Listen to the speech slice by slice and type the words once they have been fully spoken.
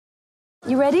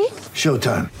You ready?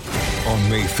 Showtime. On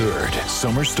May 3rd,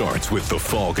 summer starts with The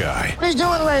Fall Guy. Let's do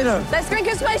it later. Let's drink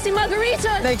a spicy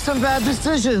margarita. Make some bad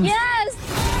decisions.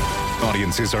 Yes!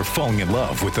 Audiences are falling in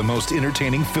love with the most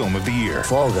entertaining film of the year.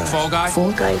 Fall Guy. Fall Guy?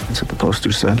 Fall Guy. That's what the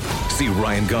poster said. See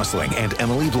Ryan Gosling and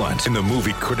Emily Blunt in the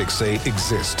movie critics say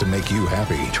exists to make you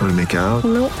happy. Trying to make it out?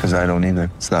 Nope. Because I don't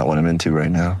either. It's not what I'm into right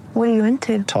now. What are you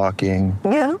into? Talking.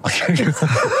 Yeah.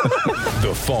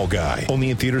 The Fall Guy.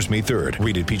 Only in theaters May 3rd.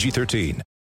 Rated PG-13.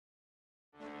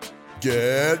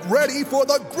 Get ready for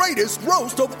the greatest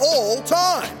roast of all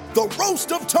time. The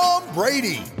Roast of Tom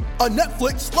Brady. A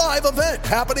Netflix live event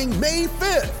happening May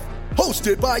 5th.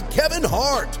 Hosted by Kevin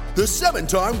Hart. The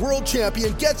 7-time world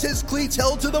champion gets his cleats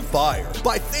held to the fire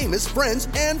by famous friends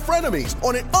and frenemies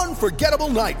on an unforgettable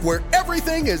night where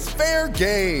everything is fair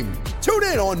game. Tune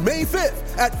in on May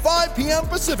 5th at 5 p.m.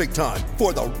 Pacific time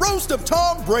for the Roast of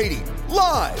Tom Brady.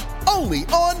 Live only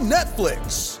on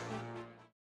Netflix.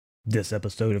 This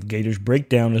episode of Gators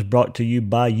Breakdown is brought to you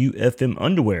by UFM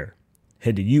Underwear.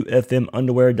 Head to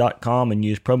ufmunderwear.com and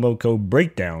use promo code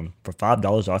BREAKDOWN for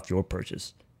 $5 off your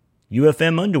purchase.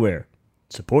 UFM Underwear.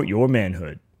 Support your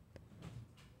manhood.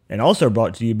 And also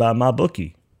brought to you by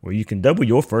MyBookie, where you can double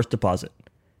your first deposit.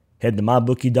 Head to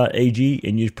mybookie.ag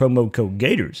and use promo code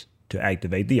GATORS to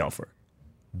activate the offer.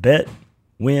 Bet,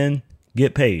 win,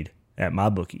 get paid at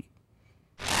MyBookie.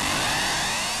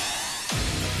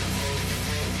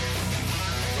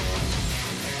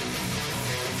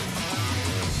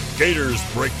 Gators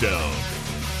Breakdown,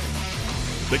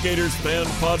 the Gators fan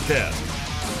podcast,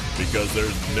 because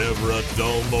there's never a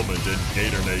dull moment in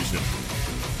Gator Nation.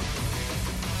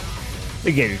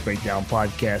 The Gators Breakdown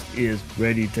podcast is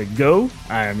ready to go.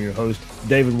 I am your host,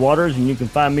 David Waters, and you can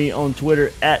find me on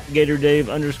Twitter at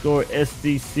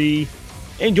GatorDave_SCC.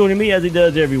 And joining me, as he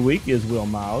does every week, is Will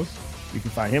Miles. You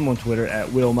can find him on Twitter at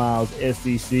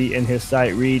WillMilesSCC and his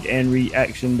site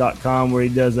readandreaction.com, where he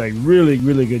does a really,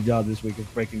 really good job this week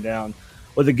of breaking down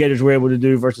what the Gators were able to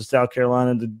do versus South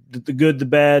Carolina, the good, the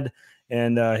bad,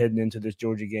 and heading into this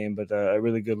Georgia game. But a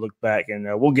really good look back, and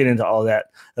we'll get into all that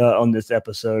on this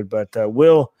episode. But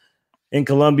Will, in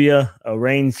Columbia, a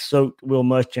rain-soaked Will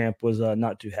Muschamp was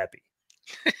not too happy.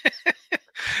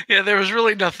 Yeah, there was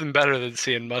really nothing better than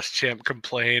seeing Muschamp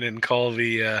complain and call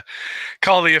the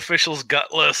officials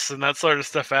gutless and that sort of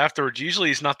stuff afterwards. Usually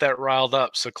he's not that riled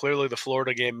up, so clearly the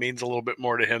Florida game means a little bit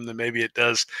more to him than maybe it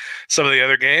does some of the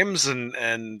other games.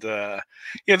 And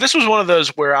this was one of those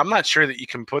where I'm not sure that you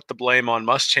can put the blame on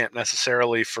Muschamp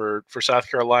necessarily for South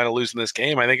Carolina losing this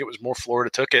game. I think it was more Florida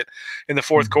took it in the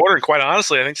fourth quarter, and quite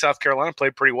honestly, I think South Carolina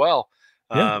played pretty well.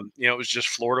 Yeah. It was just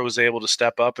Florida was able to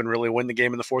step up and really win the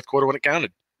game in the fourth quarter when it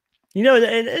counted.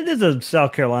 It is a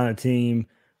South Carolina team.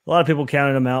 A lot of people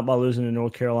counted them out by losing to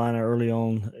North Carolina early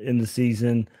on in the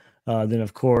season. Then,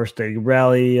 of course, they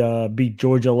beat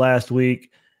Georgia last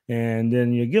week. And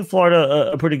then you give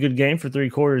Florida a pretty good game for 3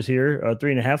 quarters here,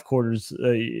 3.5 quarters,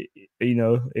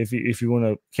 if you want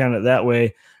to count it that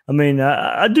way. I mean,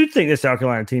 I do think the South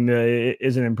Carolina team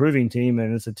is an improving team,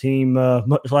 and it's a team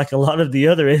much like a lot of the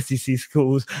other SEC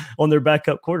schools on their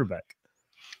backup quarterback.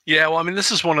 Yeah, well, I mean,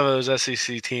 this is one of those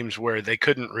SEC teams where they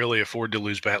couldn't really afford to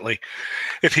lose Bentley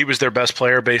if he was their best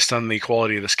player based on the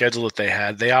quality of the schedule that they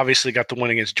had. They obviously got the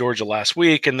win against Georgia last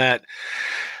week, and that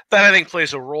I think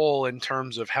plays a role in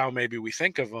terms of how maybe we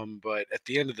think of them. But at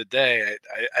the end of the day,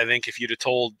 I think if you'd have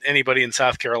told anybody in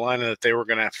South Carolina that they were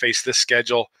going to face this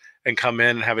schedule and come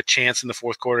in and have a chance in the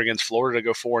fourth quarter against Florida to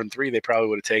go 4-3, they probably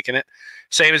would have taken it.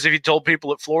 Same as if you told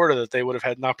people at Florida that they would have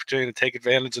had an opportunity to take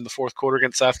advantage in the fourth quarter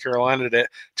against South Carolina to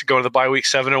go to the bye week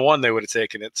 7-1, they would have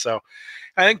taken it. So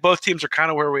I think both teams are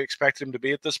kind of where we expected them to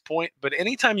be at this point. But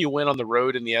anytime you win on the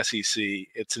road in the SEC,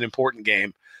 it's an important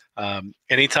game.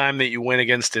 Anytime that you win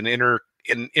against an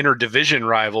interdivision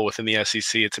rival within the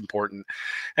SEC, it's important.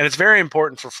 And it's very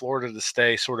important for Florida to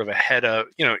stay sort of ahead of,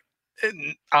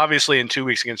 obviously in 2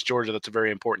 weeks against Georgia, that's a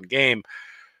very important game.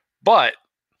 But,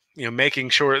 making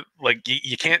sure like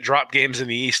you can't drop games in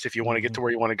the East if you want to get to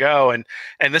where you want to go. And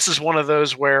this is one of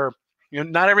those where,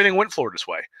 not everything went Florida's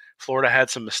way. Florida had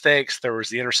some mistakes. There was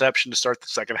the interception to start the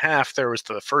second half. There was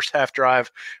the first half drive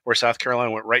where South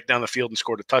Carolina went right down the field and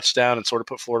scored a touchdown and sort of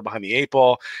put Florida behind the 8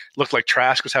 ball. Looked like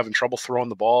Trask was having trouble throwing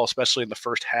the ball, especially in the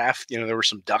first half. There were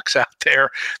some ducks out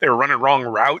there. They were running wrong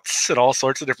routes and all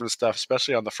sorts of different stuff,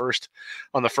 especially on the first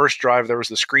drive. There was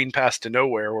the screen pass to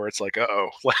nowhere where it's like, uh-oh,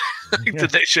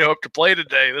 did they show up to play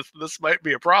today? This might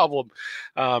be a problem.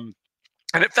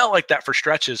 And it felt like that for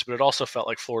stretches, but it also felt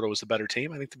like Florida was the better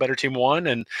team. I think the better team won,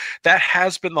 and that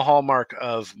has been the hallmark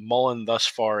of Mullen thus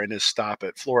far in his stop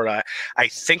at Florida. I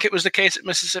think it was the case at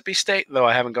Mississippi State, though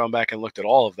I haven't gone back and looked at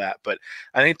all of that. But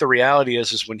I think the reality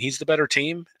is when he's the better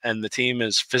team and the team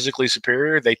is physically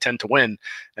superior, they tend to win,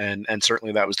 and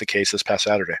certainly that was the case this past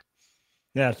Saturday.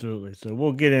 Yeah, absolutely. So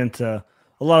we'll get into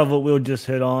a lot of what we'll just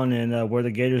hit on and where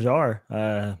the Gators are,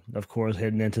 of course,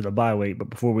 heading into the bye week. But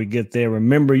before we get there,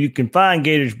 remember you can find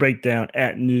Gators Breakdown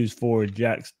at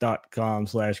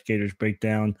news4jax.com/Gators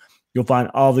Breakdown. You'll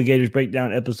find all the Gators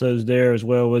Breakdown episodes there, as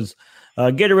well as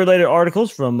Gator-related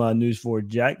articles from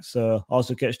News4Jax.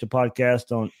 Also catch the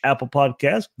podcast on Apple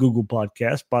Podcasts, Google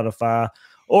Podcasts, Spotify,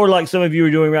 or like some of you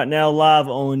are doing right now, live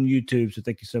on YouTube. So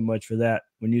thank you so much for that.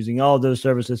 When using all of those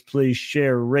services, please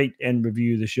share, rate, and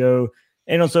review the show.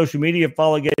 And on social media,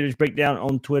 follow Gators Breakdown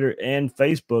on Twitter and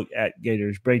Facebook at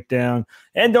Gators Breakdown.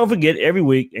 And don't forget, every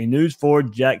week, a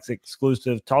News4Jax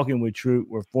exclusive Talking with Troop,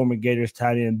 where former Gators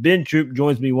tight end Ben Troop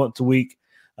joins me once a week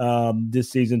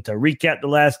this season to recap the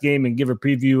last game and give a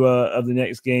preview of the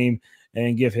next game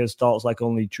and give his thoughts like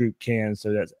only Troop can.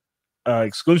 So that's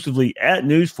exclusively at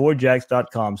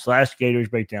news4jax.com/Gators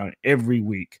Breakdown every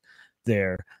week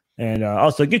there. And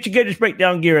also get your Gators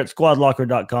Breakdown gear at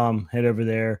squadlocker.com. Head over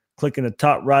there, click in the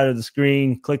top right of the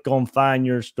screen, click on Find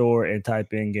Your Store, and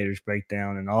type in Gators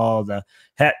Breakdown and all the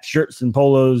hats, shirts, and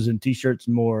polos and T-shirts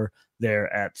and more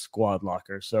there at Squad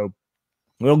Locker. So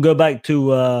we'll go back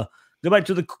to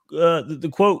the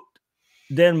quote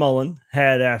Dan Mullen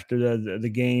had after the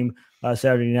game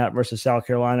Saturday night versus South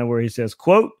Carolina, where he says,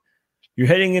 quote, "You're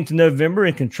heading into November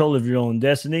in control of your own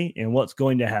destiny and what's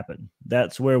going to happen.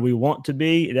 That's where we want to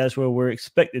be. That's where we're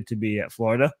expected to be at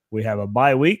Florida. We have a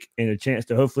bye week and a chance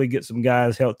to hopefully get some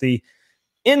guys healthy,"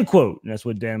 end quote. And that's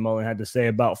what Dan Mullen had to say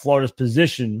about Florida's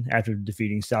position after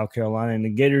defeating South Carolina. And the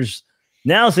Gators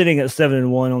now sitting at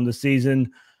 7-1 on the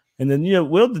season. And then,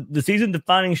 the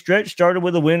season-defining stretch started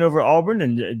with a win over Auburn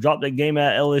and dropped that game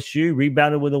at LSU,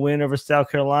 rebounded with a win over South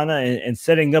Carolina, and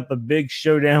setting up a big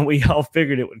showdown we all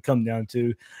figured it would come down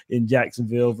to in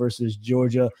Jacksonville versus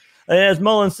Georgia. And as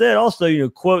Mullen said, also,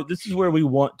 quote, "This is where we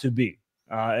want to be."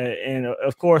 And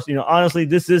of course, honestly,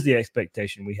 this is the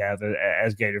expectation we have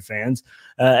as Gator fans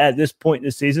at this point in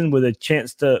the season, with a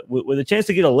chance to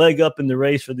get a leg up in the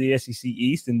race for the SEC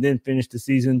East and then finish the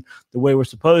season the way we're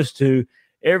supposed to.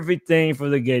 Everything for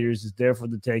the Gators is there for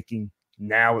the taking.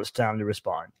 Now it's time to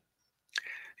respond.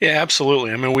 Yeah,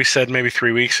 absolutely. I mean, we said maybe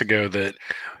 3 weeks ago that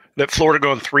Florida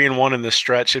going 3-1 in this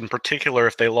stretch, in particular,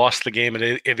 if they lost the game at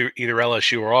either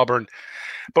LSU or Auburn,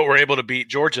 but were able to beat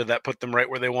Georgia, that put them right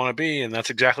where they want to be, and that's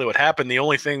exactly what happened. The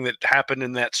only thing that happened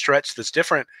in that stretch that's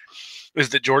different is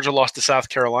that Georgia lost to South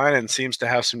Carolina and seems to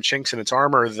have some chinks in its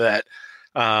armor that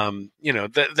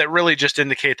that really just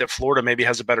indicate that Florida maybe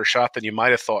has a better shot than you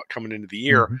might have thought coming into the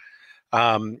year.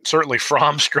 Mm-hmm. Certainly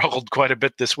Fromm struggled quite a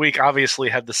bit this week, obviously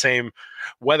had the same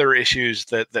weather issues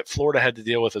that Florida had to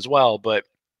deal with as well. But,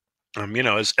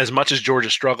 as much as Georgia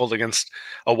struggled against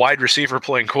a wide receiver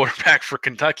playing quarterback for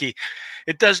Kentucky,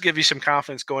 it does give you some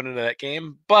confidence going into that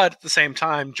game. But at the same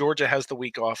time, Georgia has the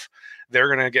week off.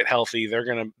 They're going to get healthy. They're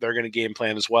going to game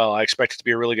plan as well. I expect it to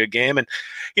be a really good game. And,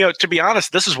 to be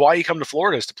honest, this is why you come to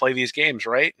Florida, is to play these games,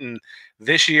 right? And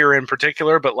this year in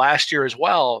particular, but last year as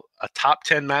well, a top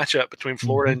 10 matchup between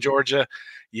Florida and Georgia.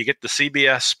 You get the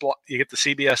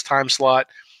CBS time slot.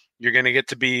 You're going to get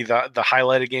to be the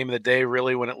highlighted game of the day,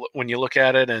 really, when you look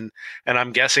at it. And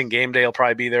I'm guessing game day will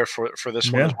probably be there for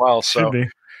this one as well. So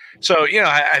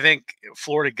I think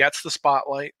Florida gets the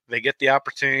spotlight. They get the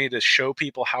opportunity to show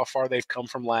people how far they've come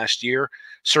from last year.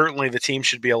 Certainly the team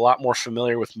should be a lot more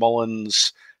familiar with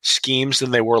Mullen's schemes than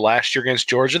they were last year against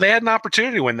Georgia. They had an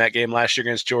opportunity to win that game last year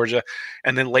against Georgia,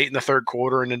 and then late in the third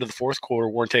quarter and into the fourth quarter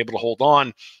weren't able to hold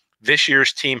on. This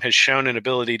year's team has shown an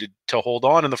ability to hold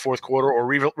on in the fourth quarter, or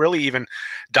really even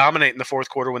dominate in the fourth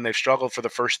quarter when they've struggled for the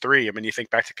first three. I mean, you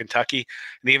think back to Kentucky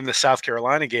and even the South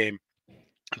Carolina game.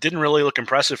 Didn't really look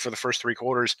impressive for the first three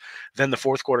quarters. Then the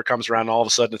fourth quarter comes around, and all of a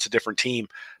sudden it's a different team.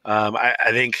 I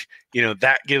think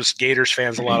that gives Gators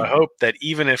fans a lot of hope that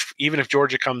even if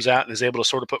Georgia comes out and is able to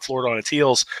sort of put Florida on its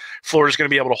heels, Florida's going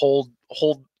to be able to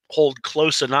hold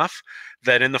close enough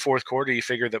that in the fourth quarter you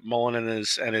figure that Mullen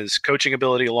and his coaching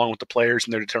ability, along with the players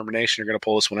and their determination, are going to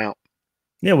pull this one out.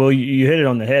 Yeah, well, you hit it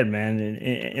on the head, man.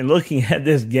 And looking at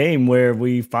this game where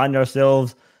we find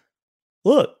ourselves,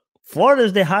 look, Florida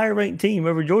is the higher ranked team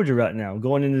over Georgia right now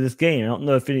going into this game. I don't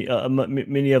know if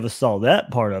many of us saw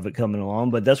that part of it coming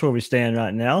along, but that's where we stand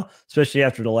right now, especially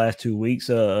after the last 2 weeks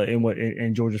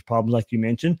in Georgia's problems, like you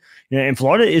mentioned. And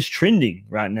Florida is trending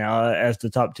right now as the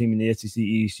top team in the SEC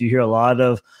East. You hear a lot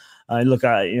of Look,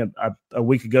 a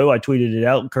week ago I tweeted it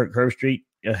out. Kirk Herbstreit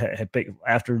had picked,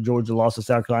 after Georgia lost to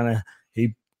South Carolina,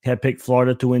 he had picked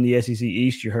Florida to win the SEC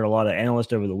East. You heard a lot of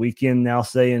analysts over the weekend now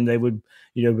saying they would,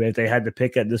 if they had to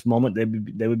pick at this moment,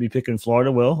 they would be picking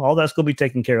Florida. Well, all that's going to be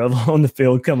taken care of on the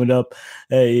field coming up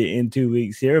in 2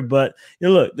 weeks here. But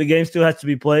look, the game still has to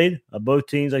be played. Both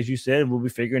teams, as you said, will be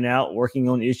figuring out, working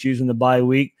on issues in the bye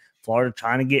week. Florida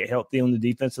trying to get healthy on the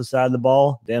defensive side of the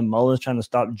ball. Dan Mullen's trying to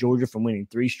stop Georgia from winning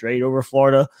 3 straight over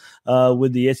Florida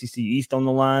with the SEC East on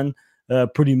the line.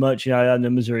 Pretty much, I know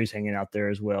Missouri's hanging out there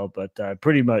as well, but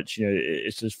pretty much,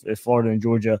 it's just Florida and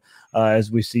Georgia as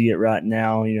we see it right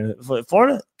now.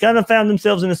 Florida kind of found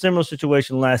themselves in a similar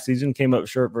situation last season, came up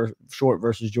short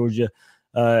versus Georgia,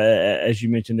 as you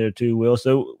mentioned there too, Will.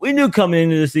 So we knew coming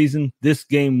into the season this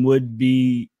game would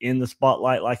be in the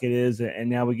spotlight like it is, and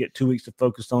now we get 2 weeks to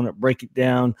focus on it, break it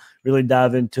down, really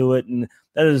dive into it, and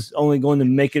that is only going to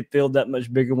make it feel that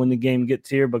much bigger when the game gets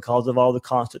here because of all the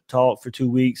constant talk for 2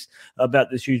 weeks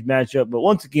about this huge matchup. But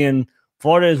once again,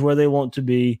 Florida is where they want to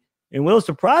be. And Will,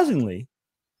 surprisingly,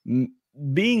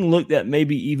 being looked at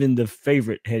maybe even the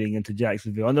favorite heading into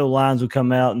Jacksonville. I know lines will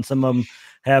come out and some of them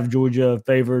have Georgia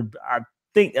favored. I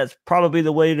think that's probably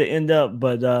the way to end up.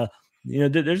 But,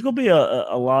 there's going to be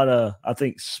a lot of, I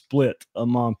think, split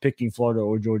among picking Florida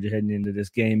or Georgia heading into this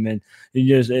game. And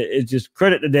it's just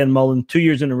credit to Dan Mullen, 2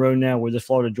 years in a row now where the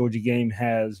Florida-Georgia game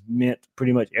has meant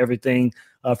pretty much everything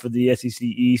for the SEC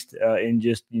East in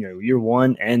just, year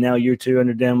one and now year two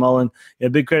under Dan Mullen.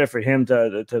 Big credit for him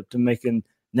to making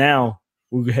now.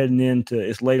 We're heading into,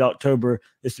 it's late October.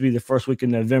 This will be the first week in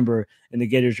November, and the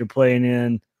Gators are playing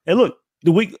in. And look,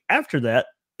 the week after that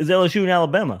is LSU and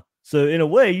Alabama. So in a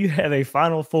way, you have a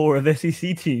Final Four of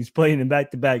SEC teams playing in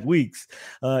back-to-back weeks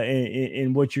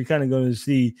in what you're kind of going to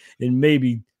see in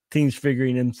maybe teams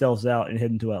figuring themselves out and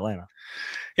heading to Atlanta.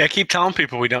 Yeah, I keep telling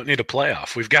people we don't need a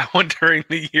playoff. We've got one during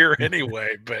the year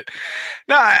anyway. But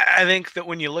no, I think that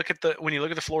when you look at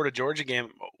the Florida Georgia game,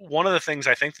 one of the things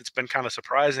I think that's been kind of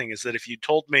surprising is that if you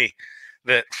told me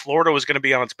that Florida was going to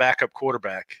be on its backup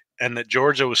quarterback and that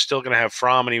Georgia was still going to have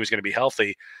Fromm and he was going to be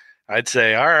healthy, I'd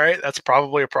say, all right, that's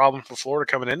probably a problem for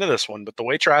Florida coming into this one. But the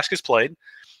way Trask has played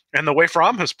and the way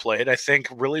Fromm has played, I think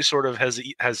really sort of has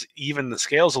evened the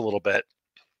scales a little bit.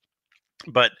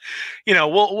 But,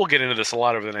 we'll get into this a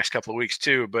lot over the next couple of weeks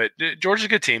too. But Georgia's a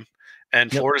good team, and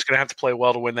Florida's going to have to play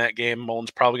well to win that game.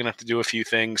 Mullen's probably going to have to do a few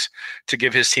things to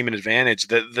give his team an advantage.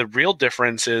 The real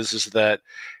difference is that,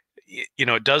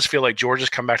 it does feel like Georgia's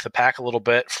come back to the pack a little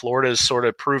bit. Florida's sort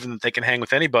of proven that they can hang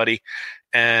with anybody.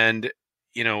 And,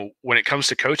 when it comes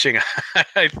to coaching,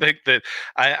 I think that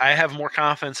I have more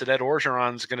confidence that Ed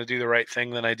Orgeron's going to do the right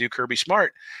thing than I do Kirby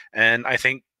Smart. And I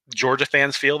think Georgia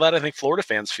fans feel that. I think Florida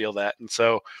fans feel that. And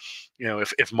so,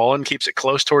 if Mullen keeps it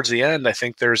close towards the end, I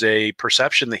think there's a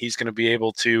perception that he's going to be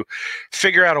able to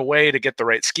figure out a way to get the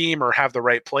right scheme or have the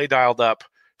right play dialed up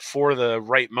for the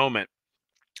right moment.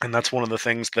 And that's one of the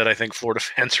things that I think Florida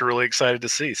fans are really excited to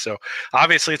see. So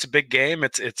obviously it's a big game.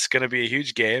 It's going to be a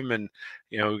huge game. And,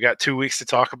 we've got 2 weeks to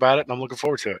talk about it, and I'm looking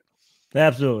forward to it.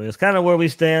 Absolutely. It's kind of where we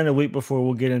stand a week before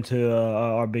we'll get into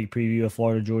our big preview of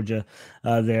Florida, Georgia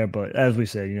there. But as we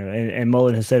said, and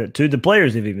Mullen has said it too. The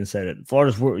players have even said it.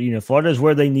 Florida's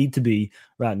where they need to be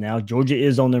right now. Georgia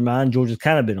is on their mind. Georgia's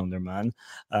kind of been on their mind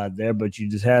there, but you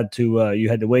just had to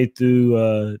wade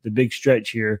through the big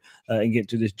stretch here and get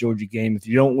to this Georgia game. If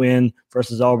you don't win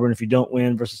versus Auburn, if you don't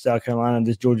win versus South Carolina,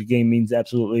 this Georgia game means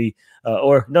absolutely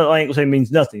or no, I ain't gonna say it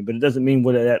means nothing, but it doesn't mean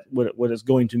what it's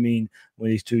going to mean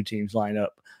when these two teams line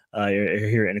up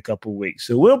here in a couple of weeks.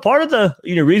 So, Will, part of the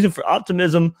reason for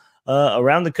optimism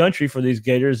around the country for these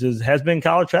Gators has been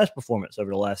Kyle Trask's performance over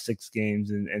the last 6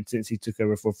 games, and since he took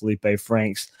over for Felipe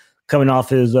Franks, coming off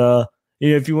his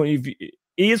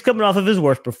he is coming off of his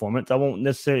worst performance. I won't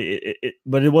necessarily,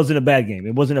 but it wasn't a bad game.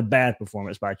 It wasn't a bad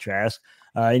performance by Trask.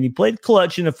 And he played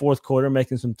clutch in the fourth quarter,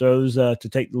 making some throws to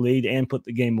take the lead and put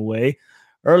the game away.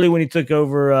 Early when he took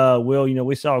over, Will,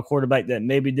 we saw a quarterback that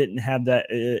maybe didn't have that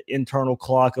internal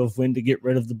clock of when to get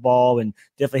rid of the ball, and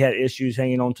definitely had issues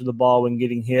hanging on to the ball when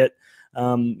getting hit.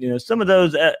 Some of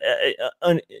those,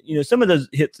 some of those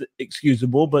hits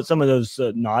excusable, but some of those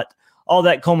not. All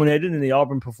that culminated in the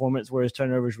Auburn performance, where his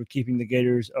turnovers were keeping the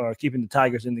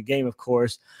Tigers in the game, of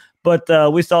course.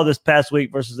 But we saw this past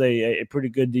week versus a pretty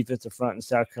good defensive front in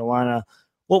South Carolina.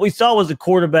 What we saw was a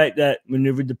quarterback that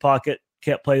maneuvered the pocket,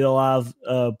 kept plays alive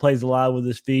with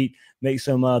his feet, make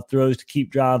some throws to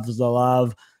keep drives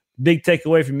alive. Big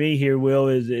takeaway for me here, Will,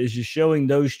 is just showing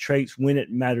those traits when it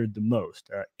mattered the most.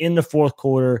 In the fourth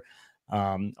quarter,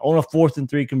 on a 4th and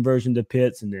 3 conversion to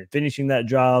Pitts, and then finishing that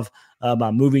drive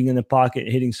by moving in the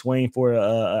pocket, hitting Swain for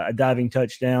a diving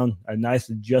touchdown, a nice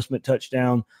adjustment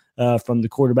touchdown from the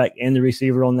quarterback and the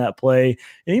receiver on that play.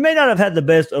 And he may not have had the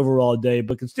best overall day,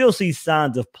 but can still see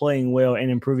signs of playing well and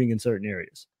improving in certain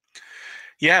areas.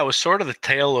 Yeah, it was sort of the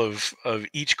tale of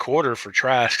each quarter for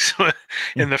Trask.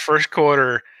 In the first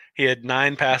quarter, he had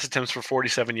 9 pass attempts for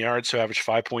 47 yards, so averaged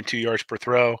 5.2 yards per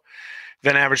throw.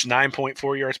 Then averaged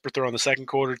 9.4 yards per throw in the second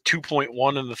quarter,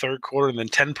 2.1 in the third quarter, and then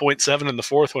 10.7 in the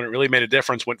fourth when it really made a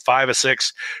difference. Went 5 of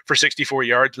 6 for 64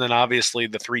 yards, and then obviously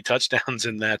the 3 touchdowns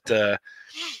in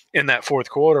that fourth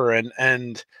quarter.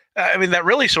 And I mean, that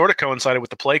really sort of coincided with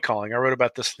the play calling. I wrote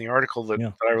about this in the article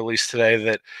that I released today,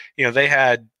 that they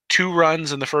had 2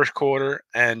 runs in the first quarter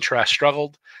and Trask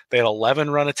struggled. They had 11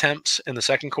 run attempts in the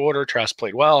second quarter. Trask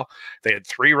played well. They had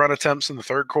 3 run attempts in the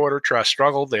third quarter. Trask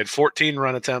struggled. They had 14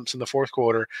 run attempts in the fourth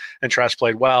quarter, and Trask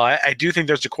played well. I do think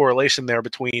there's a correlation there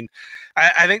between –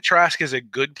 I think Trask is a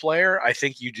good player. I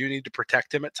think you do need to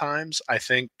protect him at times. I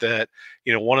think that,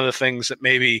 one of the things that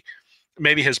maybe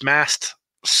has masked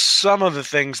some of the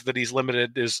things that he's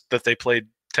limited is that they played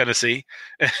Tennessee,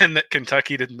 and that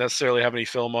Kentucky didn't necessarily have any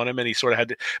film on him, and he sort of had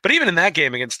to. But even in that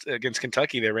game against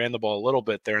Kentucky, they ran the ball a little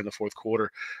bit there in the fourth quarter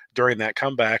during that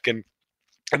comeback, and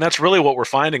that's really what we're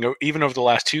finding even over the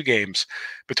last 2 games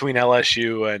between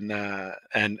LSU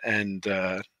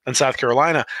and South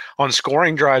Carolina. On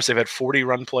scoring drives, they've had 40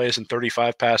 run plays and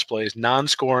 35 pass plays.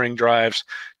 Non-scoring drives,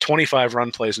 25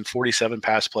 run plays and 47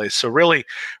 pass plays. So really,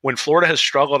 when Florida has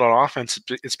struggled on offense,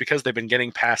 it's because they've been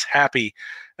getting pass happy,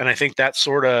 and I think that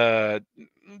sort of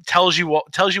tells you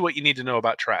what you need to know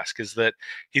about Trask, is that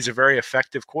he's a very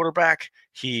effective quarterback.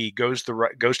 He goes to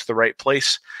the right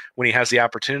place when he has the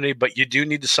opportunity, but you do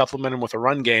need to supplement him with a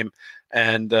run game.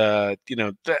 And I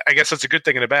guess that's a good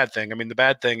thing and a bad thing. I mean, the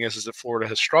bad thing is that Florida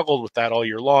has struggled with that all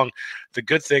year long. The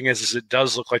good thing is it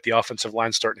does look like the offensive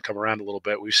line's starting to come around a little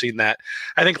bit. We've seen that,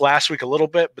 I think, last week a little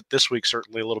bit, but this week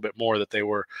certainly a little bit more, that they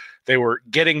were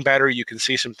getting better. You can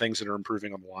see some things that are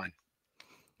improving on the line.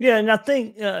 Yeah, and I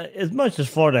think as much as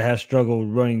Florida has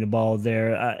struggled running the ball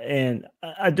there, and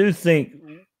I do think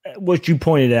what you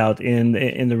pointed out in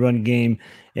the run game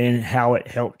and how it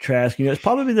helped Trask, it's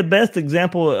probably the best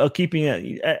example of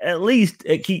keeping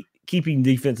keeping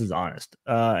defenses honest.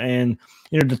 And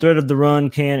the threat of the run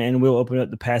can and will open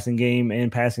up the passing game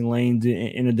and passing lanes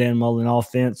in a Dan Mullen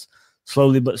offense.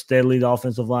 Slowly but steadily, the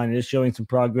offensive line is showing some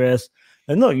progress.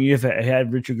 And look, you've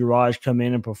had Richard Garage come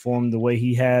in and perform the way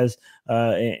he has,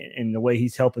 and the way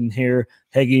he's helping here.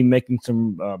 Heggie making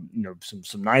some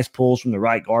nice pulls from the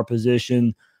right guard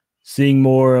position, seeing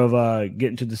more of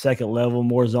getting to the second level,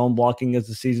 more zone blocking as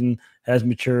the season has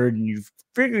matured, and you're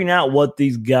figuring out what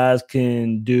these guys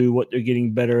can do, what they're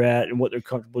getting better at, and what they're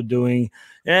comfortable doing.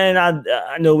 And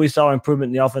I know we saw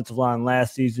improvement in the offensive line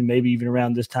last season, maybe even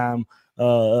around this time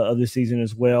of the season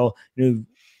as well.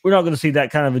 We're not going to see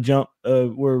that kind of a jump.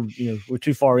 We're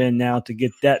too far in now to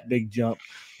get that big jump.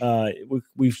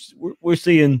 We're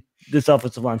seeing this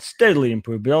offensive line steadily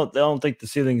improve, but I don't think the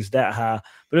ceiling is that high.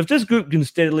 But if this group can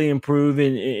steadily improve,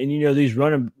 and these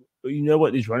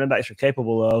what these running backs are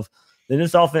capable of, then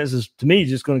this offense is, to me,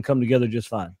 just going to come together just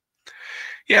fine.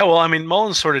 Yeah, well, I mean,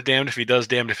 Mullen's sort of damned if he does,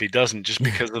 damned if he doesn't, just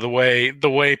because of the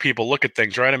way people look at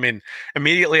things, right? I mean,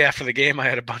 immediately after the game, I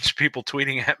had a bunch of people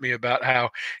tweeting at me about how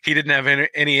he didn't have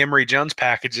any Emory Jones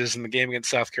packages in the game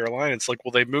against South Carolina. It's like,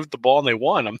 well, they moved the ball and they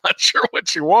won. I'm not sure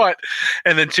what you want.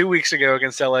 And then 2 weeks ago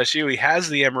against LSU, he has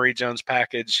the Emory Jones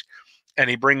package, and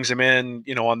he brings them in,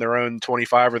 on their own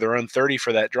 25 or their own 30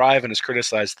 for that drive, and is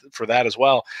criticized for that as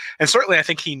well. And certainly I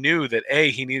think he knew that,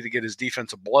 he needed to get his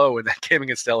defense a blow in that game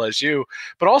against LSU,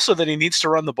 but also that he needs to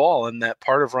run the ball, and that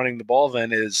part of running the ball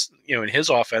then is, in his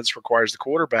offense requires the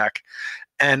quarterback.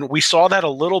 And we saw that a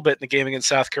little bit in the game against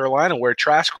South Carolina, where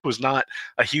Trask was not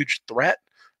a huge threat.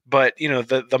 But,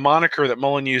 the moniker that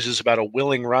Mullen uses about a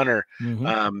willing runner,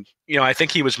 I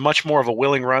think he was much more of a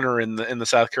willing runner in the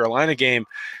South Carolina game,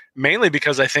 mainly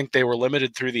because I think they were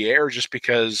limited through the air, just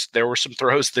because there were some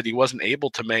throws that he wasn't able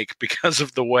to make because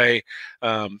of the way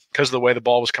the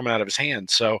ball was coming out of his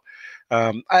hands. So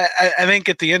I think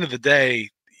at the end of the day,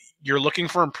 you're looking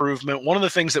for improvement. One of the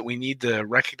things that we need to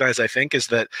recognize, I think, is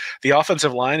that the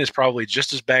offensive line is probably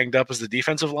just as banged up as the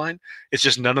defensive line. It's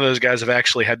just none of those guys have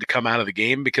actually had to come out of the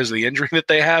game because of the injury that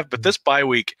they have. But this bye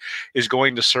week is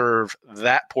going to serve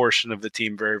that portion of the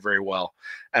team very, very well.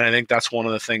 And I think that's one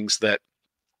of the things that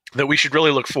we should really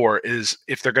look for, is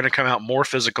if they're going to come out more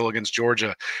physical against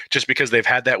Georgia, just because they've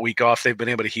had that week off, they've been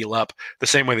able to heal up the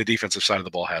same way the defensive side of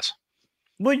the ball has.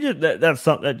 Well, that's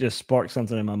something that just sparked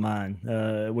something in my mind.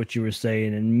 What you were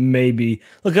saying, and maybe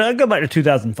look. I go back to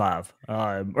 2005.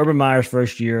 Urban Meyer's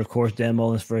first year, of course. Dan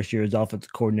Mullen's first year as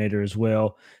offensive coordinator as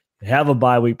well. You have a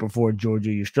bye week before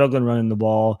Georgia. You're struggling running the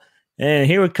ball, and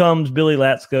here it comes. Billy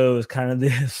Latsko is kind of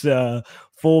this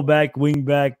fullback,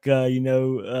 wingback,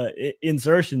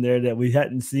 insertion there that we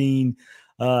hadn't seen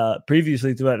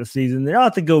previously throughout the season. They'll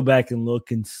have to go back and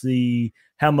look and see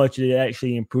how much it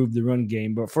actually improved the run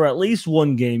game. But for at least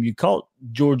one game, you caught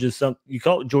Georgia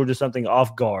something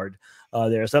off guard.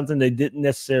 There, something they didn't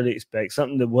necessarily expect,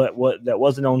 something that that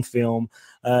wasn't on film.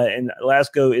 And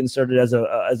Lasco inserted as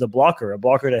a blocker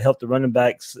that helped the running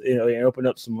backs, and open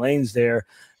up some lanes there.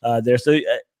 So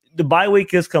the bye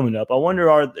week is coming up. I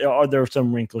wonder, are there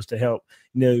some wrinkles to help?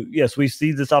 Yes, we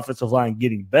see this offensive line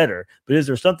getting better, but is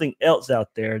there something else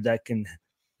out there that can,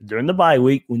 during the bye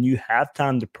week, when you have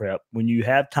time to prep, when you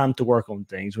have time to work on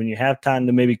things, when you have time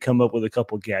to maybe come up with a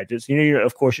couple of gadgets,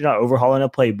 of course, you're not overhauling a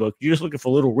playbook. You're just looking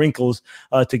for little wrinkles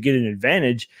to get an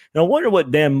advantage. And I wonder what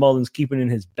Dan Mullen's keeping in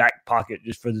his back pocket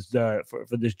just for this for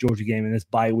this Georgia game and this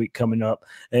bye week coming up,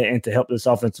 and to help this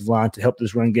offensive line, to help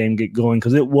this run game get going,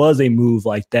 because it was a move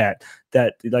like that.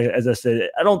 That, like as I said,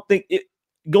 I don't think it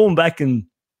going back and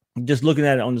just looking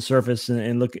at it on the surface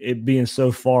and look at it being so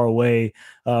far away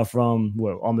from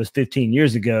almost 15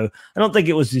 years ago, I don't think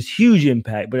it was this huge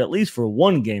impact, but at least for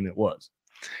one game it was.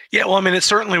 Yeah, well, I mean, it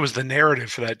certainly was the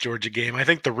narrative for that Georgia game. I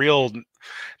think the real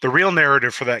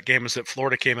narrative for that game is that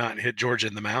Florida came out and hit Georgia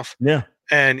in the mouth. Yeah.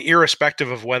 And irrespective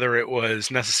of whether it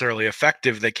was necessarily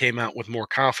effective, they came out with more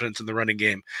confidence in the running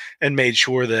game and made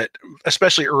sure that,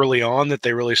 especially early on, that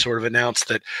they really sort of announced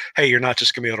that, hey, you're not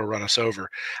just going to be able to run us over.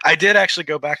 I did actually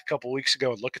go back a couple weeks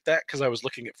ago and look at that because I was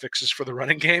looking at fixes for the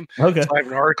running game. Okay. So I have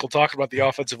an article talking about the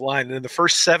offensive line. And in the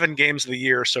first 7 games of the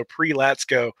year, so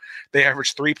pre-Latsko, they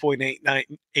averaged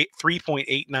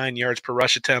 3.89 yards per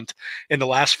rush attempt. In the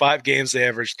last 5 games, they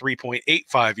averaged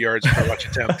 3.85 yards per rush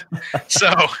attempt. So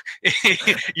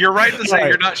you're right to say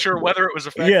you're not sure whether it was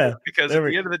effective, because at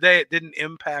the end of the day, it didn't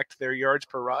impact their yards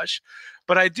per rush.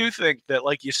 But I do think that,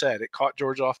 like you said, it caught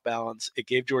Georgia off balance. It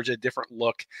gave Georgia a different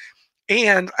look.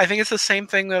 And I think it's the same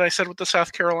thing that I said with the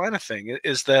South Carolina thing,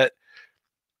 is that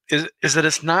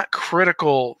it's not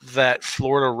critical that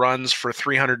Florida runs for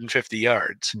 350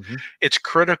 yards. Mm-hmm. It's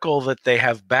critical that they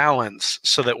have balance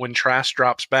so that when Trask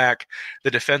drops back,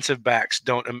 the defensive backs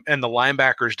don't, and the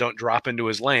linebackers don't drop into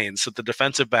his lane. So the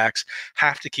defensive backs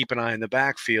have to keep an eye in the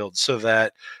backfield so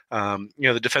that,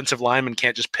 the defensive linemen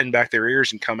can't just pin back their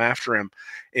ears and come after him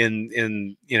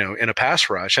in a pass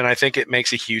rush. And I think it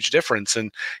makes a huge difference.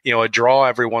 And, a draw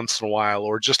every once in a while,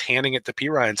 or just handing it to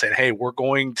P-Ryan and saying, hey, we're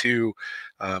going to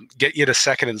get you to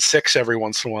 2nd and 6 every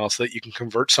once in a while so that you can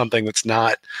convert something that's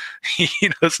not,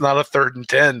 it's not a 3rd and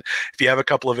 10. If you have a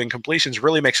couple of incompletions,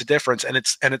 really makes a difference. And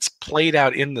it's played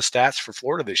out in the stats for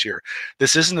Florida this year.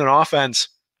 This isn't an offense,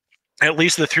 at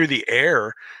least through the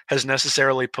air, has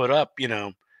necessarily put up,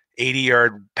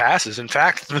 80-yard passes. In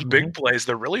fact, the big plays,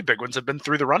 the really big ones, have been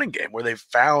through the running game, where they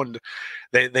found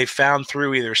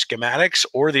through either schematics,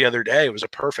 or the other day it was a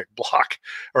perfect block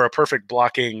or a perfect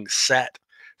blocking set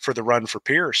for the run for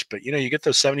Pierce. But you get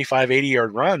those 75,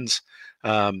 80-yard runs.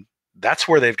 That's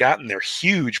where they've gotten their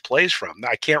huge plays from.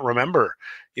 I can't remember,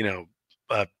 a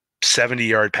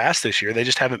 70-yard pass this year. They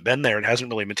just haven't been there. It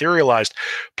hasn't really materialized.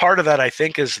 Part of that, I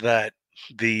think, is that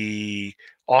the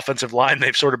offensive line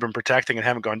they've sort of been protecting and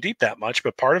haven't gone deep that much.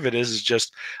 But part of it is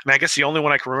just, I guess the only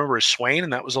one I can remember is Swain,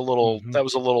 and that was a little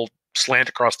slant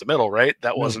across the middle, right?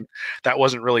 That wasn't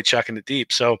really checking it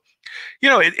deep. So,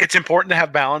 it's important to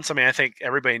have balance. I think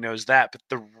everybody knows that, but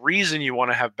the reason you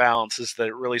want to have balance is that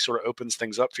it really sort of opens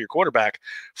things up for your quarterback.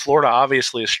 Florida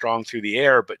obviously is strong through the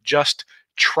air, but just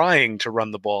trying to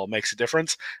run the ball makes a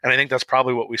difference. And I think that's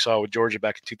probably what we saw with Georgia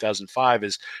back in 2005,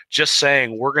 is just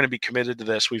saying, we're going to be committed to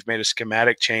this. We've made a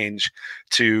schematic change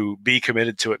to be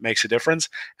committed to it makes a difference.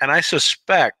 And I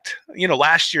suspect,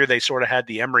 last year they sort of had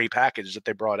the Emory package that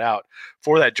they brought out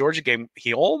for that Georgia game.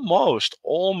 He almost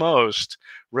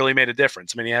really made a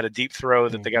difference. He had a deep throw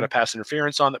that they got a pass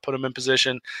interference on that put him in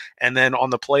position. And then on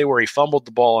the play where he fumbled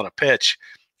the ball on a pitch,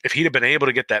 if he'd have been able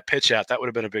to get that pitch out, that would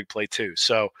have been a big play too.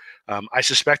 So I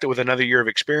suspect that with another year of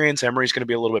experience, Emory's going to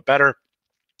be a little bit better.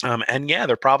 And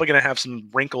they're probably going to have some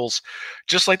wrinkles,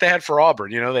 just like they had for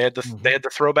Auburn. They had the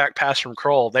throwback pass from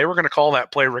Kroll. They were going to call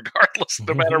that play regardless,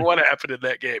 no matter what happened in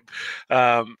that game.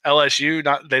 LSU,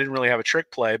 they didn't really have a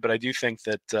trick play, but I do think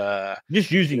that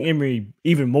just using Emory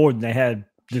even more than they had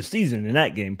this season in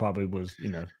that game probably was,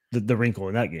 the wrinkle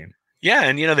in that game. Yeah,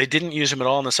 and they didn't use him at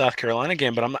all in the South Carolina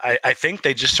game, but I think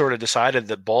they just sort of decided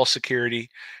that ball security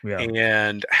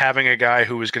and having a guy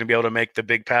who was going to be able to make the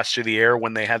big pass through the air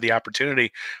when they had the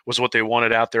opportunity was what they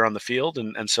wanted out there on the field,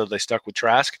 and so they stuck with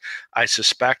Trask. I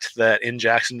suspect that in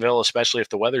Jacksonville, especially if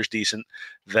the weather's decent,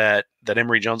 that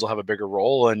Emory Jones will have a bigger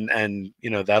role, and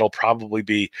that'll probably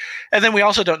be. And then we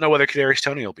also don't know whether Kadarius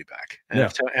Toney will be back,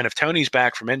 and if Toney's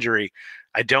back from injury,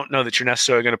 I don't know that you're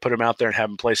necessarily going to put him out there and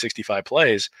have him play 65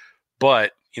 plays.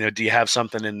 But, do you have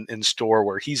something in store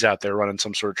where he's out there running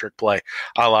some sort of trick play,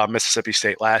 a la Mississippi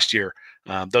State last year?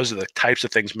 Those are the types of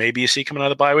things maybe you see coming out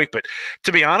of the bye week. But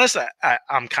to be honest,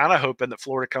 I'm kind of hoping that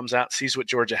Florida comes out and sees what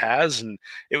Georgia has. And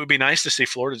it would be nice to see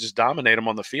Florida just dominate them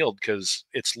on the field because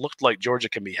it's looked like Georgia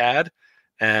can be had.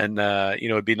 And,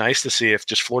 it'd be nice to see if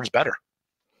just Florida's better.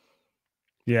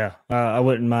 Yeah, I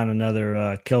wouldn't mind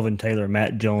another Kelvin Taylor,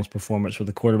 Matt Jones performance where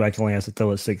the quarterback only has to throw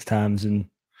it 6 times and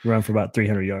run for about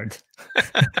 300 yards.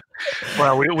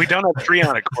 Well, we don't have 3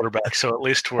 on a quarterback, so at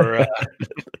least we're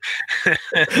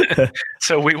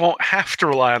so we won't have to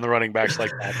rely on the running backs like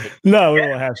that. No, we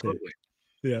won't have to.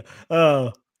 Yeah.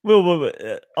 Well,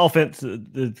 offense,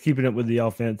 keeping up with the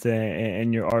offense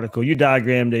and your article, you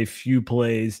diagrammed a few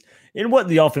plays and what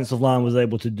the offensive line was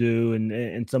able to do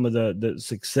and some of the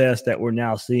success that we're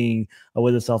now seeing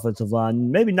with this offensive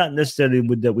line. Maybe not necessarily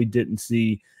that we didn't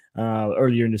see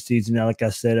earlier in the season. Now, like I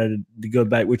said, to go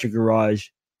back, Richard Garage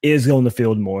is on the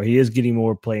field more. He is getting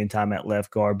more playing time at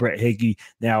left guard. Brett Hickey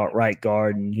now at right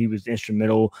guard, and he was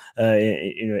instrumental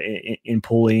in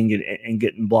pulling and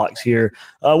getting blocks here.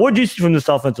 What did you see from this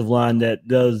offensive line that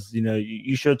does,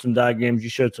 you showed some diagrams, you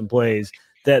showed some plays,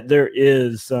 that there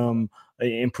is some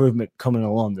improvement coming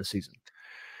along this season?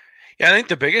 Yeah, I think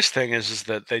the biggest thing is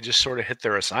that they just sort of hit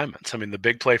their assignments. I mean, the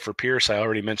big play for Pierce, I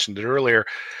already mentioned it earlier.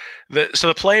 So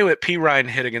the play that P. Ryan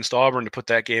hit against Auburn to put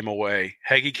that game away,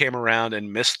 Heggie came around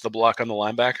and missed the block on the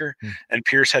linebacker, and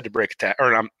Pierce had to break a tackle.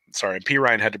 Or I'm sorry, P.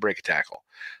 Ryan had to break a tackle.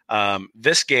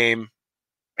 This game,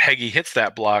 Heggie hits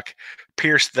that block.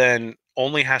 Pierce then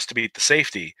only has to beat the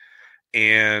safety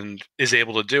and is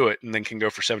able to do it and then can go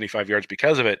for 75 yards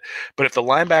because of it. But if the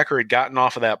linebacker had gotten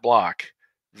off of that block,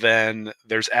 then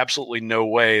there's absolutely no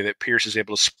way that Pierce is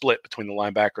able to split between the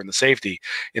linebacker and the safety.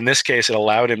 In this case, it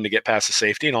allowed him to get past the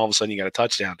safety, and all of a sudden you got a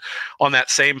touchdown. On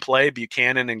that same play,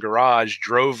 Buchanan and Garage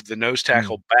drove the nose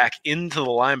tackle back into the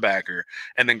linebacker,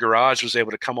 and then Garage was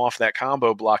able to come off that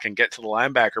combo block and get to the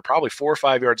linebacker probably 4 or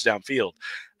 5 yards downfield.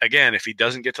 Again, if he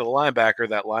doesn't get to the linebacker,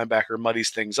 that linebacker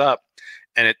muddies things up.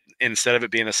 And instead of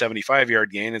it being a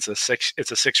 75-yard gain, it's a 6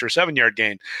 or 7 yard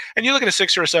gain. And you look at a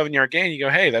 6 or 7 yard gain, you go,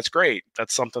 hey, that's great.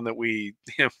 That's something that we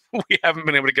haven't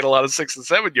been able to get a lot of 6 and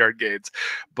 7 yard gains.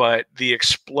 But the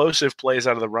explosive plays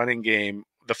out of the running game,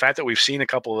 the fact that we've seen a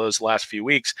couple of those last few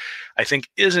weeks, I think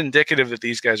is indicative that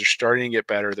these guys are starting to get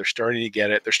better. They're starting to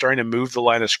get it. They're starting to move the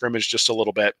line of scrimmage just a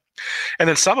little bit. And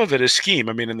then some of it is scheme.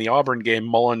 I mean, in the Auburn game,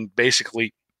 Mullen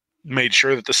basically made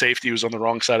sure that the safety was on the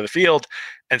wrong side of the field.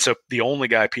 And so the only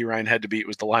guy P. Ryan had to beat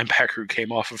was the linebacker who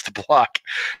came off of the block.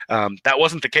 That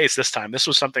wasn't the case this time. This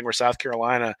was something where South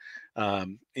Carolina,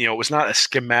 it was not a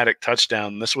schematic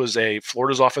touchdown. This was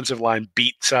Florida's offensive line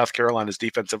beat South Carolina's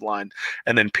defensive line,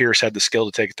 and then Pierce had the skill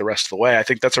to take it the rest of the way. I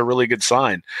think that's a really good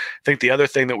sign. I think the other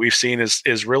thing that we've seen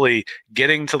is really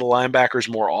getting to the linebackers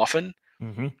more often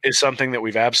is something that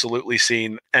we've absolutely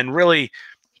seen. And really,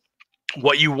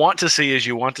 what you want to see is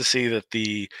that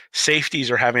the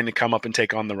safeties are having to come up and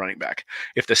take on the running back.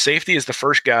 If the safety is the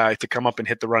first guy to come up and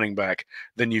hit the running back,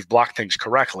 then you've blocked things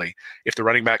correctly. If the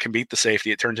running back can beat the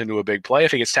safety, it turns into a big play.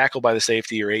 If he gets tackled by the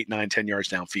safety, you're 8, 9, 10 yards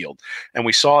downfield. And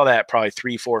we saw that probably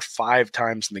 3, 4, 5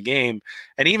 times in the game.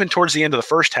 And even towards the end of the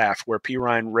first half where P.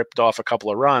 Ryan ripped off a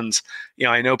couple of runs,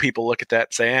 I know people look at that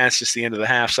and say, it's just the end of the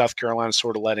half. South Carolina's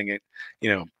sort of letting it,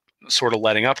 sort of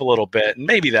letting up a little bit. And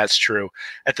maybe that's true.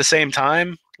 At the same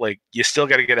time, you still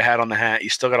got to get a hat on the hat. You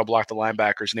still got to block the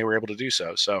linebackers, and they were able to do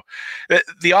so. So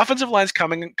the offensive line's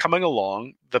coming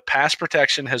along. The pass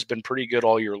protection has been pretty good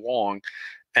all year long,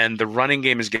 and the running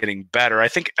game is getting better. I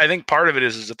think part of it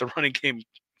is that the running game,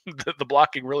 the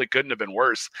blocking really couldn't have been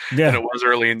worse than it was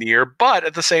early in the year. But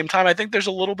at the same time, I think there's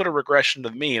a little bit of regression to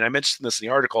the mean. I mentioned this in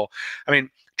the article. I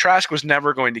mean, Trask was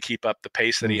never going to keep up the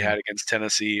pace that he had against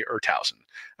Tennessee or Towson.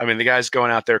 I mean, the guy's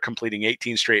going out there completing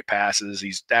 18 straight passes.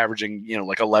 He's averaging,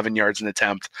 11 yards an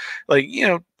attempt.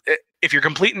 If you're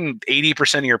completing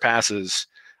 80% of your passes,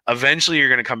 eventually you're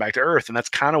going to come back to earth. And that's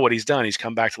kind of what he's done. He's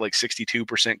come back to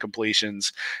 62%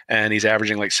 completions, and he's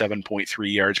averaging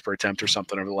 7.3 yards per attempt or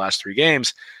something over the last 3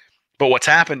 games. But what's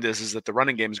happened is that the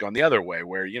running game has gone the other way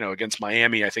where, against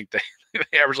Miami, I think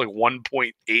they averaged like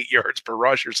 1.8 yards per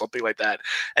rush or something like that,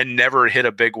 and never hit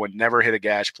a big one, never hit a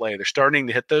gash play. They're starting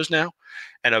to hit those now.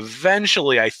 And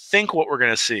eventually, I think what we're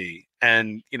going to see,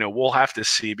 and we'll have to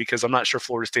see because I'm not sure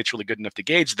Florida State's really good enough to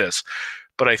gauge this,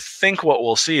 but I think what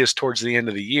we'll see is towards the end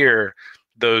of the year,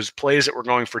 those plays that were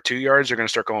going for 2 yards are going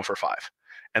to start going for 5.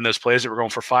 And those plays that were going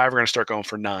for 5 are going to start going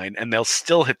for 9, and they'll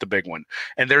still hit the big one.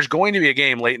 And there's going to be a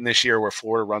game late in this year where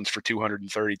Florida runs for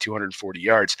 230, 240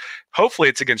 yards. Hopefully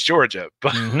it's against Georgia,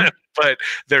 but but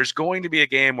there's going to be a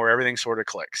game where everything sort of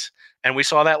clicks. And we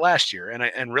saw that last year.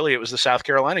 And really it was the South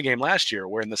Carolina game last year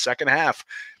where in the second half,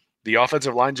 the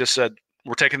offensive line just said,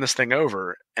 we're taking this thing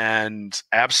over, and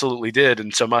absolutely did.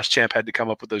 And so Muschamp had to come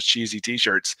up with those cheesy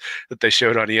T-shirts that they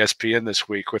showed on ESPN this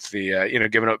week with the,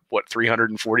 giving up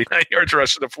 349 yards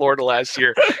rushing to Florida last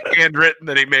year, handwritten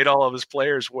that he made all of his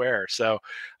players wear. So,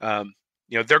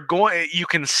 they're going. You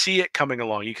can see it coming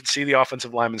along. You can see the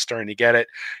offensive linemen starting to get it.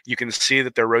 You can see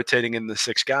that they're rotating in the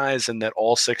 6 guys, and that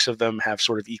all 6 of them have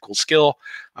sort of equal skill.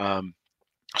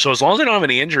 So as long as they don't have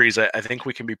any injuries, I think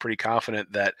we can be pretty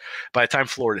confident that by the time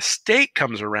Florida State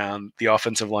comes around, the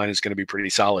offensive line is going to be pretty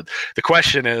solid. The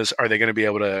question is, are they going to be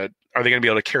able to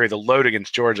carry the load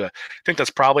against Georgia? I think that's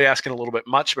probably asking a little bit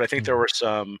much, but I think there were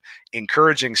some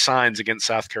encouraging signs against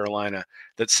South Carolina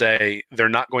that say they're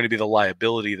not going to be the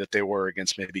liability that they were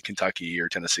against maybe Kentucky or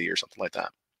Tennessee or something like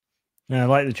that. And I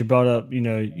like that you brought up,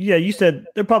 you said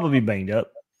they're probably banged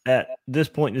up at this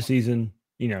point in the season.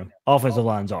 Offensive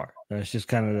lines are. That's just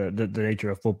kind of the nature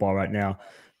of football right now.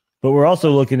 But we're also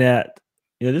looking at,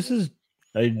 this is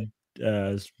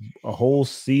a whole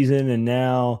season and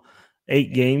now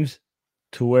 8 games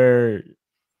to where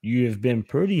you have been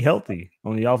pretty healthy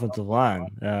on the offensive line.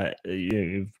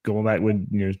 Going back with,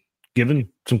 giving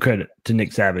some credit to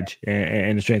Nick Savage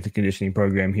and the strength and conditioning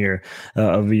program here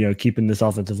of, keeping this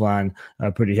offensive line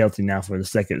pretty healthy now for the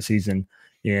second season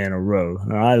in a row.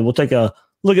 All right, we'll take a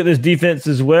look at this defense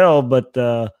as well, but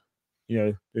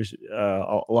there's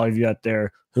a lot of you out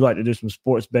there who like to do some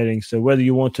sports betting. So whether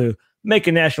you want to make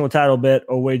a national title bet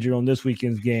or wager on this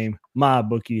weekend's game,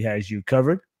 MyBookie has you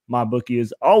covered. MyBookie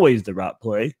is always the right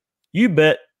play. You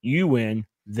bet, you win,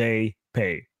 they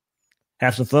pay.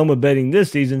 Have some fun with betting this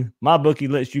season.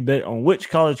 MyBookie lets you bet on which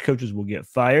college coaches will get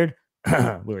fired,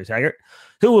 Willie Taggart,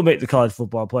 who will make the college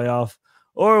football playoff,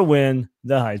 or win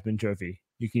the Heisman Trophy.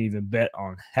 You can even bet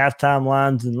on halftime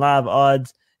lines and live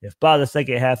odds. If by the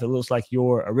second half it looks like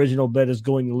your original bet is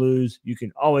going to lose, you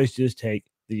can always just take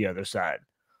the other side.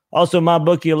 Also,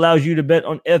 MyBookie allows you to bet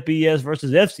on FBS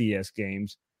versus FCS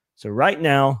games. So right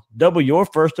now, double your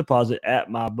first deposit at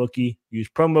MyBookie. Use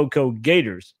promo code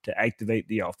GATORS to activate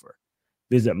the offer.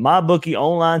 Visit MyBookie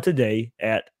online today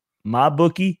at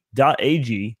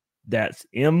mybookie.ag. That's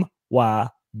MYBOOKIE.ag.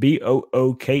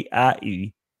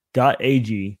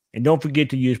 And don't forget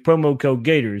to use promo code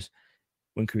GATORS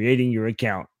when creating your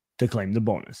account to claim the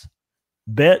bonus.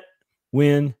 Bet,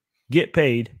 win, get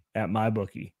paid at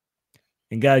MyBookie.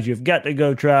 And guys, you've got to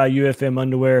go try UFM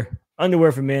underwear.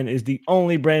 Underwear for Men is the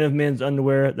only brand of men's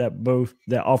underwear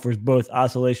that offers both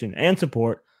isolation and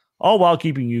support, all while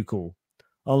keeping you cool.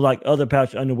 Unlike other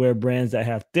pouch underwear brands that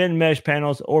have thin mesh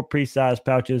panels or pre-sized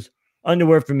pouches,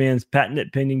 Underwear for Men's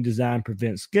patented pending design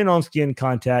prevents skin-on-skin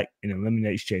contact and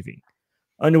eliminates chafing.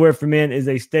 Underwear for Men is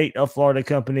a state of Florida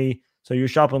company, so you're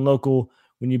shopping local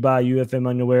when you buy UFM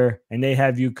underwear, and they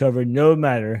have you covered no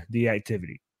matter the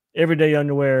activity. Everyday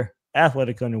underwear,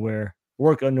 athletic underwear,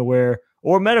 work underwear,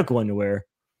 or medical underwear,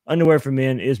 Underwear for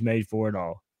Men is made for it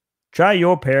all. Try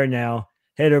your pair now.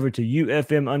 Head over to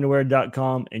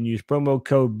ufmunderwear.com and use promo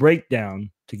code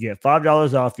BREAKDOWN to get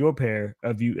 $5 off your pair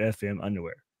of UFM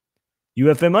underwear.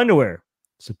 UFM underwear.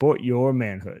 Support your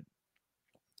manhood.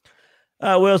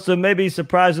 So maybe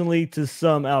surprisingly to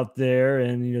some out there,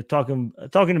 and talking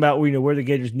about where the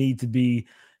Gators need to be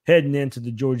heading into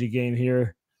the Georgia game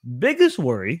here, biggest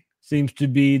worry seems to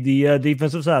be the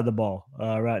defensive side of the ball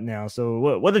right now. So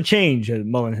what a change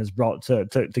Mullen has brought to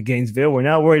Gainesville. We're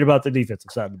now worried about the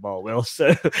defensive side of the ball. Well,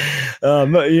 so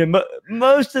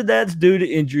most of that's due to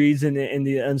injuries and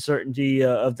the uncertainty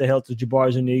of the health of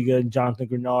Jabbar Zuniga and Jonathan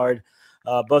Grenard.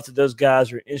 Both of those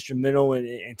guys are instrumental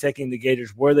in taking the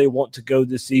Gators where they want to go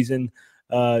this season.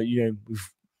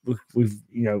 We've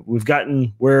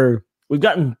gotten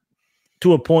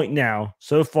to a point now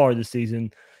so far this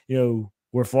season,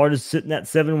 where Florida's sitting at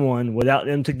 7-1 without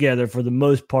them together for the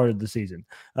most part of the season.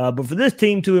 But for this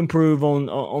team to improve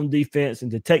on defense and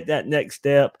to take that next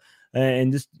step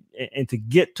and to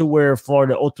get to where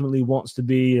Florida ultimately wants to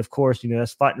be, of course,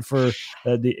 that's fighting for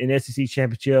an SEC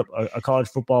championship, a college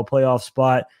football playoff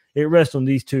spot. It rests on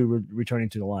these two returning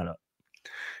to the lineup.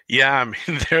 Yeah, I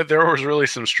mean, there was really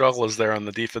some struggles there on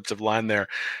the defensive line there,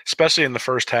 especially in the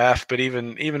first half, but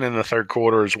even in the third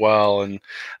quarter as well. And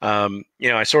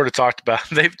I sort of talked about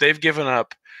they've given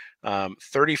up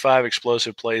 35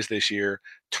 explosive plays this year,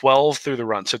 12 through the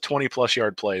run, so 20+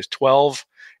 yard plays, 12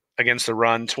 against the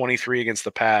run, 23 against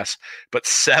the pass, but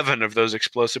 7 of those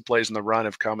explosive plays in the run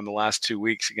have come in the last 2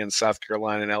 weeks against South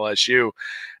Carolina and LSU,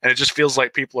 and it just feels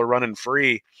like people are running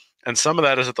free. And some of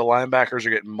that is that the linebackers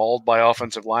are getting mauled by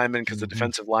offensive linemen because the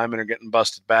defensive linemen are getting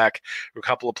busted back. A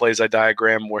couple of plays I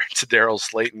diagrammed where Daryl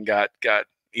Slayton got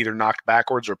either knocked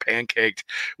backwards or pancaked,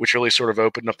 which really sort of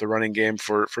opened up the running game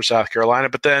for South Carolina.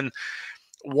 But then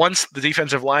once the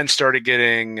defensive line started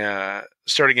getting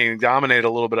dominated a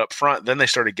little bit up front, then they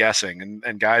started guessing,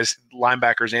 and guys,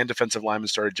 linebackers and defensive linemen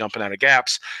started jumping out of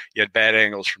gaps. You had bad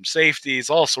angles from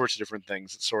safeties, all sorts of different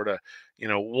things. It sort of,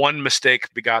 one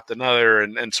mistake begot another,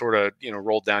 and sort of,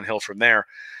 rolled downhill from there.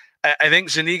 I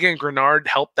think Zuniga and Grenard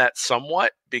helped that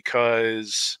somewhat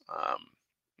because,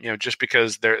 just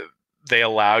because they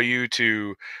allow you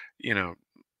to,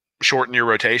 shorten your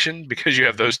rotation because you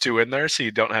have those two in there, so you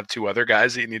don't have 2 other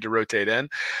guys that you need to rotate in.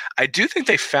 I do think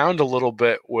they found a little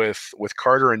bit with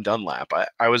Carter and Dunlap.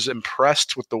 I was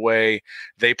impressed with the way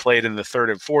they played in the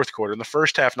third and fourth quarter. In the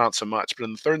first half, not so much, but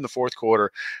in the third and the fourth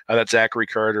quarter, that Zachary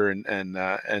Carter and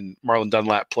Marlon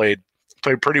Dunlap played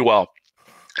pretty well.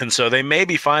 And so they may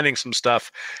be finding some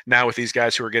stuff now with these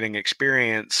guys who are getting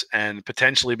experience, and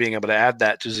potentially being able to add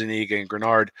that to Zuniga and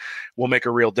Grenard will make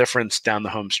a real difference down the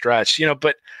home stretch.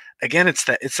 But again, it's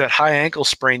that high ankle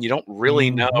sprain. You don't really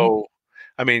know.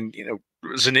 I mean,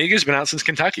 Zuniga's been out since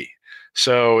Kentucky,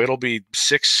 so it'll be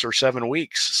 6 or 7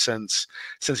 weeks since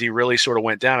he really sort of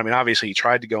went down. I mean, obviously he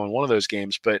tried to go in one of those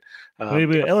games, but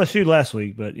LSU last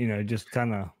week, but just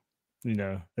kind of,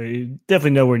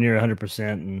 definitely nowhere near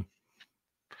 100%. And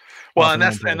well, and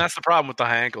that's the problem with the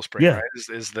high ankle sprain, right?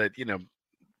 Is that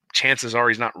chances are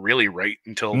he's not really right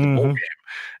until the bowl game.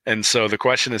 And so the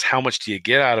question is, how much do you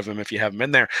get out of him if you have him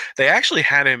in there? They actually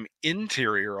had him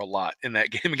interior a lot in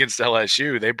that game against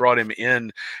LSU. They brought him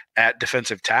in at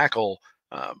defensive tackle,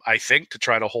 I think, to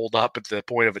try to hold up at the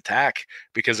point of attack,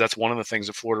 because that's one of the things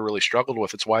that Florida really struggled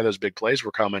with. It's why those big plays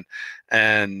were coming.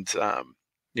 And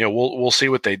we'll see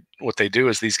what they do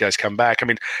as these guys come back. I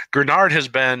mean, Grenard has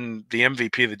been the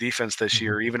MVP of the defense this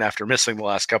year, even after missing the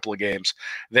last couple of games.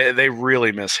 They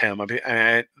really miss him. I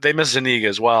mean, they miss Zuniga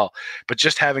as well, but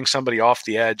just having somebody off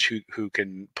the edge who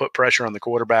can put pressure on the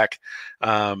quarterback,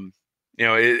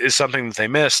 is something that they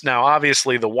miss. Now,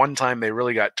 obviously, the one time they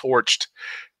really got torched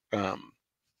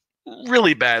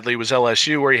really badly was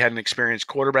LSU, where he had an experienced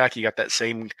quarterback. He got that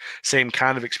same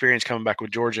kind of experience coming back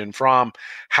with Georgia and Fromm.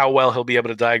 How well he'll be able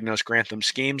to diagnose Grantham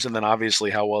schemes, and then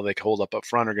obviously how well they can hold up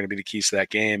front are going to be the keys to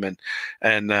that game. And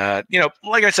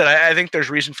like I said, I think there's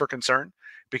reason for concern,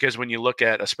 because when you look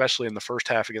at, especially in the first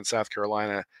half against South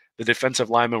Carolina, the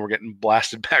defensive linemen were getting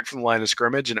blasted back from the line of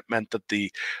scrimmage, and it meant that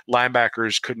the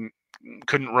linebackers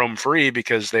couldn't roam free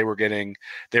because they were getting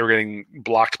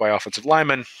blocked by offensive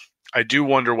linemen. I do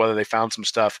wonder whether they found some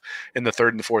stuff in the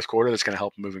third and the fourth quarter that's going to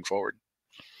help moving forward.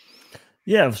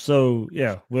 Yeah. So,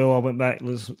 Will, I went back,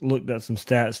 looked at some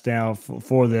stats down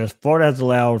for this. Florida has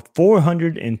allowed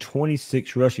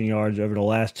 426 rushing yards over the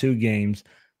last 2 games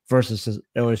versus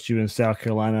LSU and South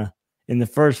Carolina. In the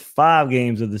first 5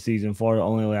 games of the season, Florida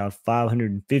only allowed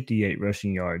 558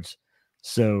 rushing yards.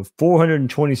 So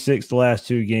 426 the last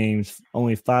 2 games,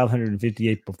 only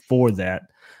 558 before that.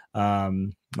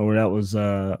 Or that was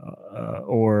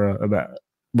or about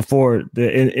before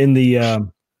in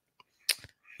the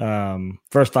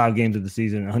first 5 games of the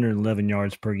season, 111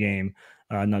 yards per game.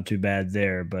 Not too bad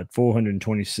there, but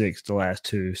 426 the last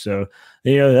 2. So,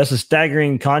 that's a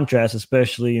staggering contrast,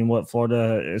 especially in what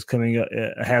Florida has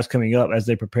coming up as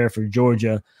they prepare for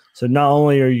Georgia. So not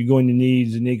only are you going to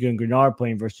need Zuniga and Grenard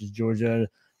playing versus Georgia,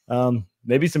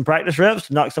 maybe some practice reps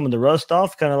to knock some of the rust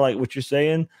off, kind of like what you're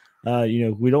saying.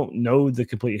 We don't know the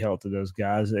complete health of those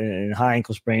guys, and high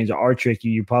ankle sprains are tricky.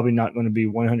 You're probably not going to be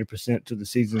 100% to the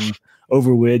season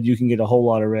over with. You can get a whole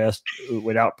lot of rest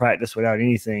without practice, without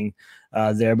anything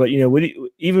there. But,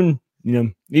 even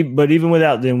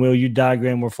without them, Will, you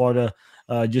diagram where Florida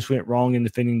just went wrong in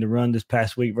defending the run this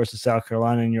past week versus South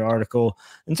Carolina in your article.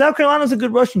 And South Carolina's a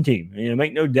good rushing team,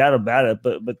 make no doubt about it.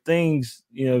 But things,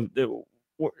 that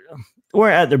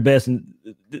weren't at their best, and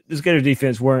this Gator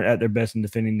defense weren't at their best in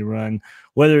defending the run,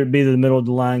 whether it be the middle of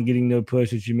the line getting no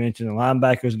push, as you mentioned, the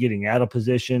linebackers getting out of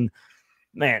position.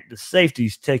 Man, the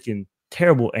safeties taking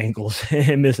terrible angles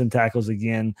and missing tackles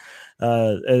again.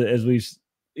 As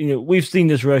we've seen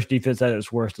this rush defense at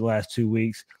its worst the last 2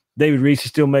 weeks. David Reese is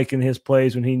still making his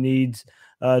plays when he needs.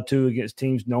 too, against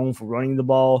teams known for running the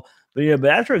ball. But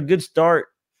after a good start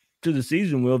to the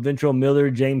season, Ventrell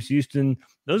Miller, James Houston,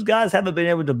 those guys haven't been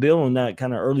able to build on that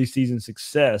kind of early season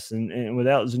success. And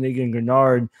without Zuniga and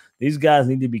Grenard, these guys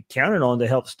need to be counted on to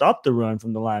help stop the run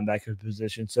from the linebacker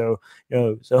position. So,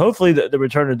 so hopefully the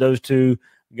return of those two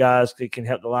guys can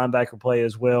help the linebacker play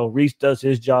as well. Reese does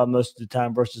his job most of the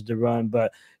time versus the run,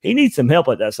 but he needs some help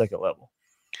at that second level.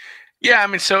 Yeah, I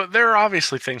mean, so there are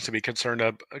obviously things to be concerned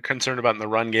about in the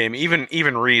run game.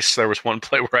 Even Reese, there was one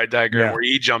play where I diagrammed where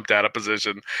he jumped out of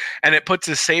position, and it puts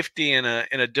his safety in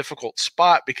a difficult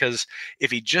spot, because if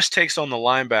he just takes on the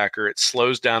linebacker, it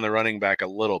slows down the running back a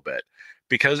little bit.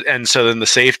 And so then the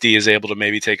safety is able to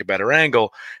maybe take a better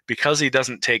angle. Because he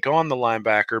doesn't take on the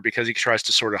linebacker, because he tries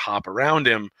to sort of hop around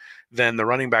him, then the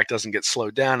running back doesn't get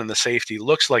slowed down and the safety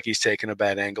looks like he's taking a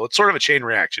bad angle. It's sort of a chain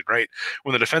reaction, right?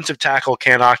 When the defensive tackle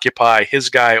can't occupy his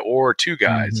guy or two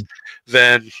guys,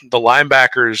 then the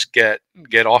linebackers get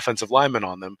offensive linemen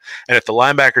on them. And if the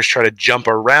linebackers try to jump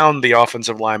around the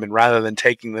offensive linemen rather than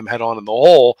taking them head on in the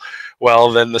hole,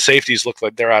 well, then the safeties look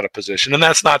like they're out of position. And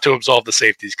that's not to absolve the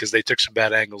safeties, because they took some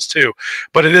bad angles too.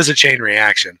 But it is a chain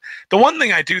reaction. The one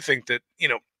thing I do think that,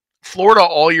 Florida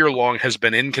all year long has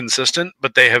been inconsistent,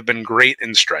 but they have been great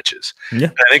in stretches. Yeah.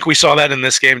 And I think we saw that in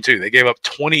this game too. They gave up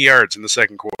 20 yards in the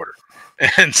second quarter.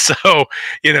 And so,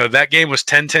 that game was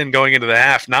 10-10 going into the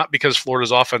half, not because Florida's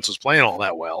offense was playing all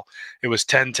that well. It was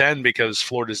 10-10 because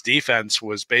Florida's defense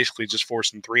was basically just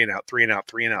forcing 3 and out.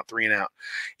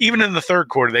 Even in the third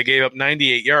quarter, they gave up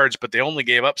 98 yards, but they only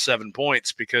gave up 7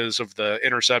 points because of the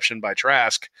interception by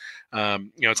Trask.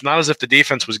 It's not as if the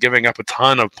defense was giving up a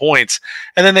ton of points.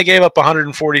 And then they gave up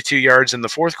 142 yards in the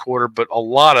fourth quarter, but a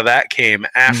lot of that came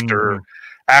after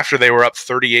they were up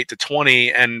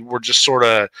 38-20 and were just sort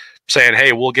of saying,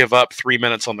 hey, we'll give up 3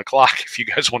 minutes on the clock if you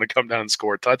guys want to come down and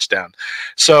score a touchdown.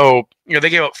 So, they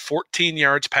gave up 14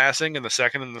 yards passing in the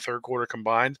second and the third quarter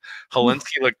combined.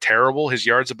 Hilinski looked terrible. His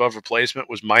yards above replacement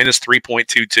was minus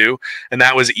 3.22, and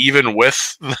that was even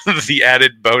with the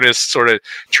added bonus sort of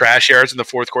trash yards in the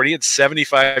fourth quarter. He had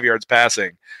 75 yards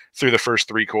passing through the first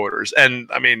three quarters. And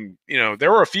I mean,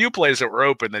 there were a few plays that were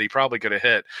open that he probably could have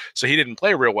hit. So he didn't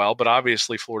play real well, but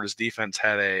obviously Florida's defense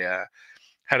had a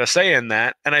say in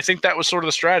that. And I think that was sort of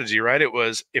the strategy, right? It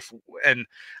was and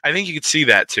I think you could see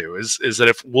that too, is that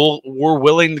if we're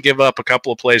willing to give up a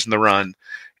couple of plays in the run,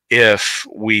 if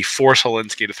we force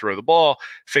Hilinski to throw the ball,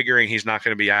 figuring he's not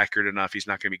going to be accurate enough, he's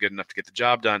not going to be good enough to get the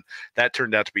job done. That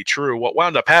turned out to be true. What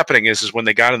wound up happening is when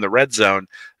they got in the red zone,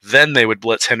 then they would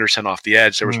blitz Henderson off the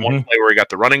edge. There was one play where he got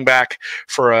the running back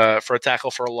for a tackle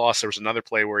for a loss. There was another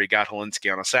play where he got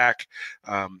Hilinski on a sack.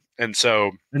 And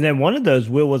then one of those,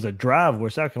 Will, was a drive where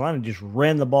South Carolina just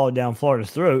ran the ball down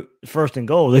Florida's throat, first and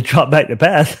goal. They dropped back to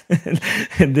pass,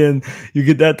 and then you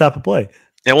get that type of play.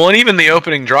 And even the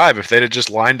opening drive, if they'd have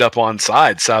just lined up on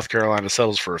side, South Carolina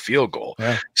settles for a field goal.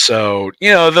 Yeah. So,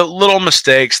 the little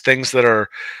mistakes, things that are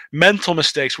mental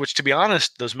mistakes, which, to be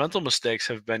honest, those mental mistakes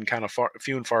have been kind of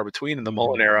few and far between in the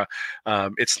Mullen era.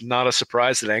 It's not a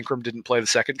surprise that Ankrum didn't play the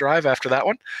second drive after that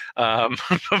one.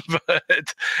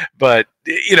 But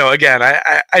again,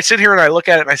 I sit here and I look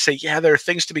at it and I say, yeah, there are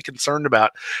things to be concerned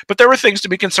about. But there were things to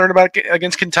be concerned about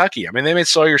against Kentucky. I mean, they made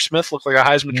Sawyer Smith look like a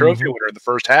Heisman Trophy winner in the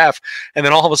first half. And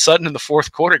then all of a sudden in the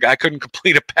fourth quarter, guy couldn't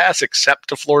complete a pass except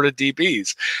to Florida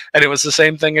DBs. And it was the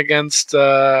same thing against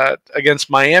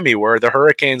Miami, where the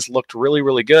Hurricanes looked really,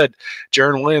 really good.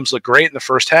 Jaron Williams looked great in the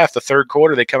first half. The third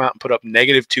quarter, they come out and put up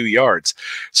 -2 yards.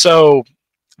 So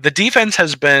the defense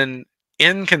has been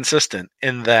inconsistent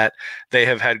in that they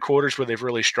have had quarters where they've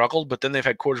really struggled, but then they've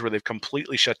had quarters where they've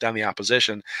completely shut down the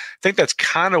opposition. I think that's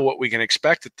kind of what we can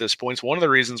expect at this point. It's one of the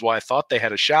reasons why I thought they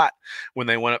had a shot when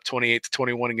they went up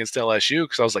 28-21 against LSU,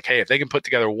 because I was like, hey, if they can put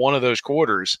together one of those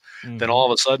quarters, then all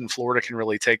of a sudden Florida can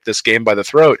really take this game by the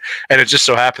throat. And it just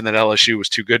so happened that LSU was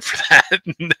too good for that.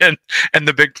 and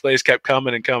the big plays kept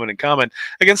coming and coming and coming.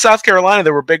 Against South Carolina,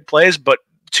 there were big plays, but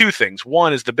two things.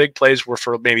 One is the big plays were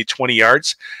for maybe 20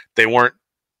 yards. They weren't,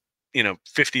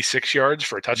 56 yards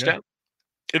for a touchdown.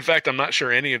 Yeah. In fact, I'm not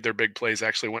sure any of their big plays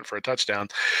actually went for a touchdown.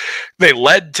 They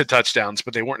led to touchdowns,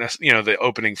 but they weren't, the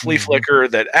opening flea flicker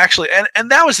that actually,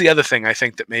 and that was the other thing I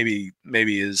think that maybe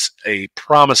is a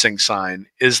promising sign,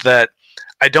 is that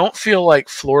I don't feel like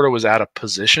Florida was out of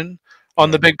position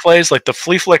on the big plays. Like the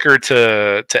flea flicker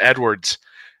to Edwards,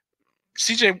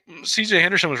 CJ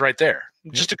Henderson was right there.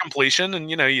 Just a completion,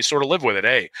 and you sort of live with it.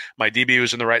 Hey, my DB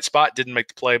was in the right spot, didn't make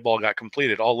the play, ball got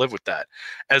completed. I'll live with that.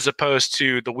 As opposed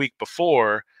to the week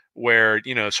before, where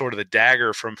sort of the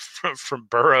dagger from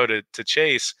Burrow to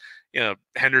Chase,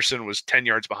 Henderson was 10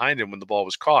 yards behind him when the ball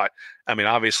was caught. I mean,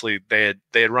 obviously they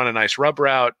had run a nice rub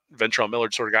route. Ventrell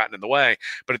Millard sort of gotten in the way,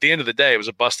 but at the end of the day, it was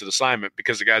a busted assignment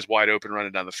because the guy's wide open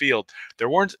running down the field. There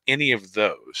weren't any of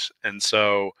those, and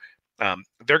so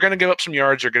they're going to give up some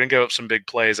yards. They're going to give up some big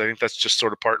plays. I think that's just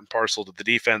sort of part and parcel to the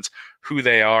defense, who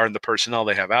they are and the personnel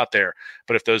they have out there.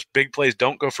 But if those big plays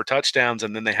don't go for touchdowns,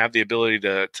 and then they have the ability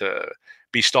to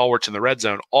be stalwarts in the red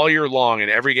zone all year long in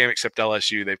every game except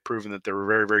LSU, they've proven that they were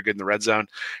very, very good in the red zone.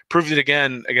 Proved it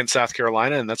again against South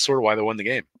Carolina, and that's sort of why they won the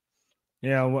game.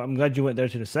 Yeah, well, I'm glad you went there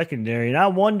to the secondary. And I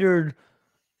wondered,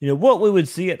 what we would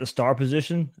see at the star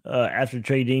position after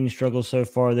Trey Dean struggles so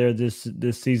far there this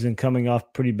season, coming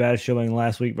off pretty bad showing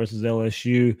last week versus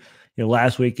LSU.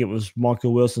 Last week it was Marco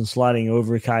Wilson sliding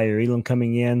over, Kaiir Elam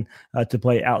coming in to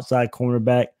play outside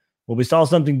cornerback. Well, we saw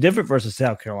something different versus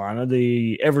South Carolina.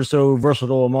 The ever so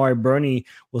versatile Amari Burney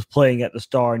was playing at the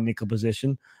star nickel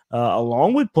position,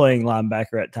 along with playing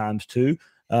linebacker at times too.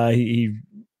 He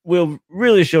will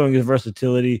really showing his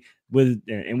versatility with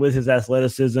his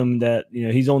athleticism that,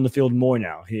 he's on the field more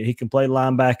now. He can play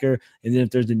linebacker, and then if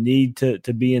there's a need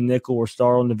to be in nickel or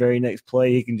star on the very next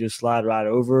play, he can just slide right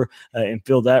over and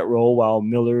fill that role while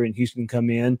Miller and Houston come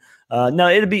in. Now,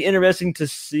 it'll be interesting to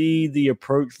see the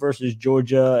approach versus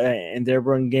Georgia and their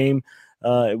run game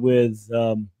with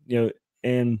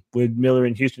Miller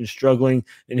and Houston struggling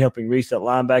and helping reset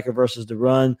linebacker versus the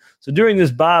run. So during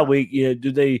this bye week,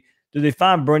 do they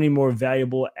find Burney more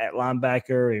valuable at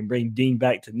linebacker and bring Dean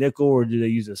back to nickel, or do they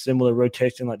use a similar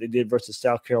rotation like they did versus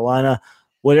South Carolina?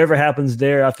 Whatever happens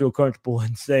there, I feel comfortable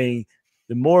in saying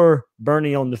the more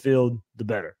Burney on the field, the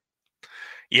better.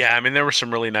 Yeah, I mean, there were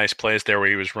some really nice plays there where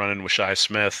he was running with Shi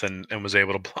Smith and was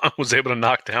able to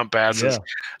knock down passes.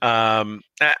 Yeah.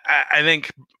 I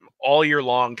think all year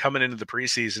long coming into the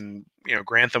preseason,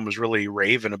 Grantham was really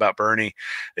raving about Burney.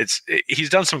 He's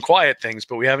done some quiet things,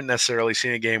 but we haven't necessarily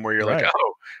seen a game where you're right. Like,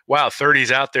 oh, wow,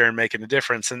 30's out there and making a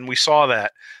difference. And we saw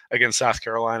that against South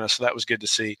Carolina, so that was good to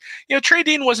see. Trey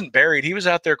Dean wasn't buried. He was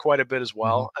out there quite a bit as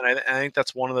well. Mm-hmm. And I think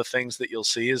that's one of the things that you'll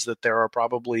see is that there are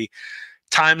probably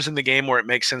times in the game where it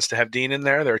makes sense to have Dean in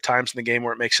there. There are times in the game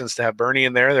where it makes sense to have Burney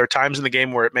in there. There are times in the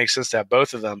game where it makes sense to have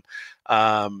both of them.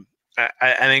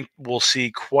 I think we'll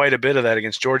see quite a bit of that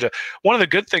against Georgia. One of the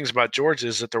good things about Georgia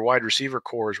is that their wide receiver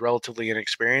core is relatively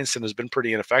inexperienced and has been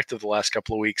pretty ineffective the last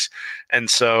couple of weeks. And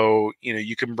so,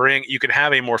 you can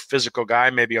have a more physical guy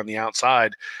maybe on the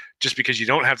outside just because you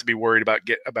don't have to be worried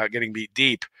about getting beat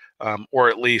deep. Or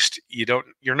at least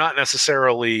you're not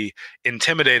necessarily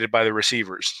intimidated by the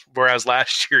receivers. Whereas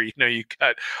last year, you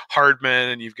got Hardman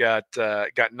and you've got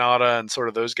Nada and sort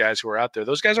of those guys who are out there.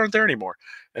 Those guys aren't there anymore.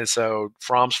 And so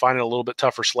Fromm's finding it a little bit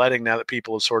tougher sledding now that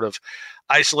people have sort of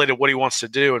isolated what he wants to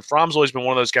do. And Fromm's always been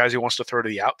one of those guys who wants to throw to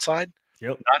the outside,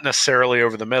 not necessarily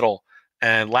over the middle.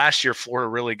 And last year, Florida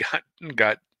really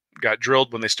got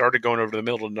drilled when they started going over to the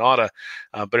middle to Nada.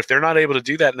 But if they're not able to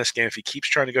do that in this game, if he keeps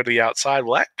trying to go to the outside,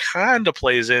 well, that kind of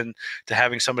plays in to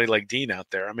having somebody like Dean out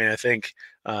there. I mean, I think,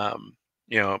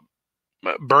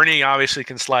 Burney obviously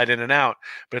can slide in and out,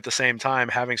 but at the same time,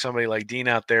 having somebody like Dean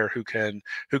out there who can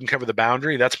cover the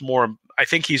boundary, that's more, I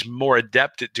think he's more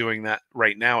adept at doing that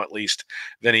right now, at least,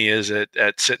 than he is at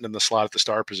sitting in the slot at the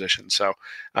star position. So,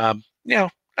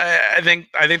 I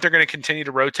think they're going to continue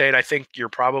to rotate. I think you're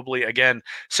probably, again,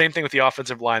 same thing with the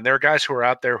offensive line. There are guys who are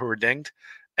out there who are dinged,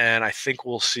 and I think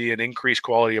we'll see an increased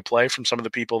quality of play from some of the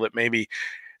people that maybe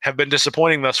have been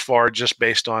disappointing thus far just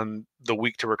based on the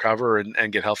week to recover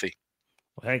and get healthy.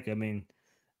 Well, heck, I mean,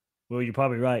 you're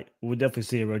probably right. We'll definitely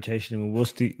see a rotation.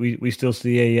 We still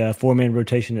see a four-man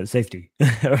rotation at safety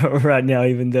right now,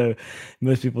 even though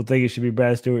most people think it should be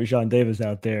Brad Stewart, Sean Davis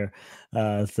out there.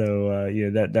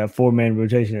 That four-man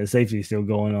rotation at safety is still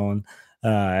going on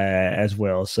as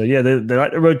well. So yeah, they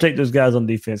like to rotate those guys on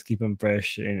defense, keep them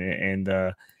fresh and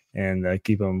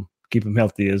keep them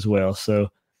healthy as well. So,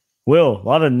 Will, a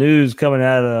lot of news coming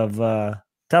out of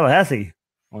Tallahassee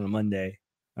on a Monday.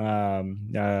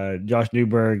 Josh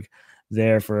Newberg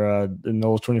there for the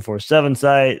Noles 24/7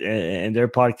 site and their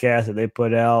podcast that they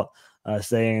put out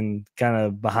saying kind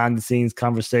of behind the scenes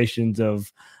conversations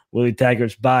of Willie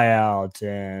Taggart's buyout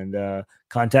and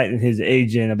contacting his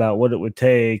agent about what it would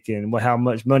take and how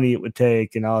much money it would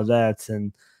take and all that.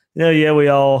 And we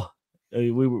all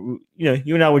you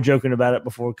and I were joking about it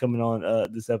before coming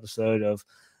on this episode of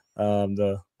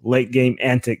the late game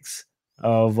antics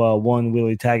of one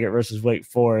Willie Taggart versus Wake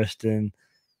Forest, and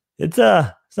it's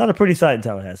not a pretty sight in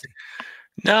Tallahassee.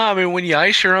 No, I mean, when you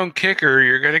ice your own kicker,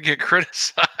 you're going to get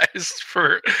criticized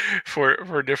for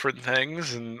different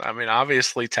things, and I mean,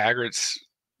 obviously Taggart's,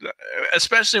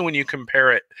 especially when you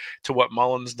compare it to what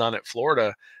Mullen's done at Florida.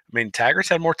 I I mean, Taggart's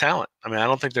had more talent. I mean, I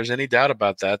don't think there's any doubt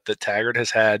about that Taggart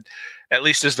has had, at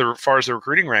least as far as the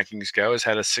recruiting rankings go, has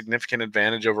had a significant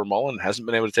advantage over Mullen, hasn't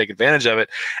been able to take advantage of it.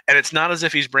 And it's not as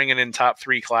if he's bringing in top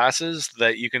 3 classes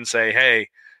that you can say, hey,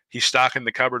 he's stocking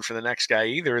the cupboard for the next guy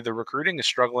either. The recruiting is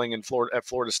struggling at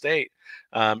Florida State,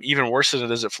 even worse than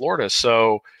it is at Florida.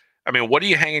 So, I mean, what are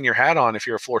you hanging your hat on if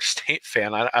you're a Florida State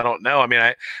fan? I don't know. I mean,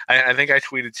 I think I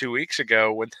tweeted 2 weeks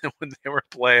ago when they were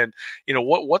playing,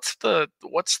 what's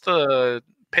the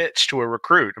pitch to a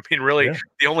recruit? I mean, really,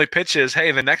 The only pitch is,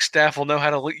 hey, the next staff will know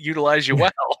how to utilize you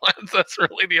well. That's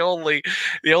really the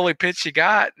only pitch you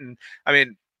got. And I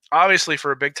mean, obviously,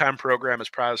 for a big time program as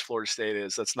proud as Florida State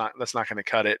is, that's not going to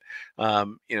cut it.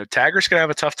 Taggart's going to have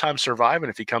a tough time surviving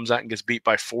if he comes out and gets beat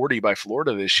by 40 by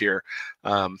Florida this year.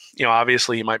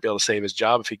 Obviously, he might be able to save his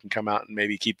job if he can come out and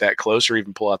maybe keep that close or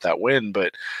even pull out that win.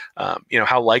 But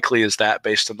how likely is that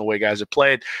based on the way guys have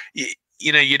played?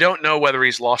 You don't know whether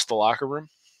he's lost the locker room.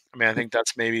 I mean, I think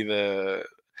that's maybe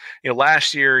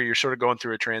last year you're sort of going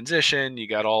through a transition. You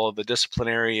got all of the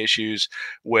disciplinary issues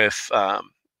with.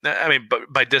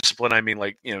 But by discipline, I mean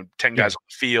 10 guys on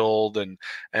the field and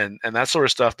that sort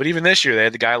of stuff. But even this year, they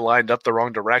had the guy lined up the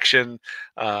wrong direction.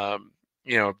 The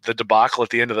debacle at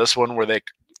the end of this one where they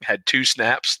had 2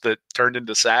 snaps that turned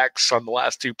into sacks on the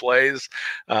last 2 plays.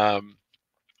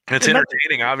 It's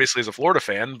entertaining, obviously, as a Florida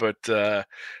fan, but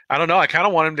I don't know. I kind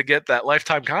of want him to get that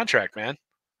lifetime contract, man.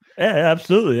 Yeah,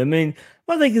 absolutely. I mean,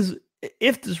 my thing is,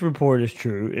 if this report is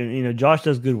true, and Josh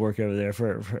does good work over there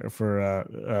for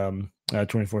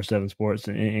 24/7 Sports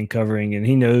and covering, and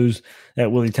he knows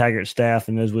that Willie Taggart staff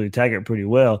and knows Willie Taggart pretty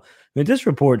well. I mean, if this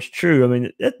report's true, I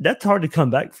mean that's hard to come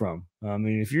back from. I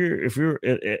mean,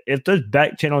 if those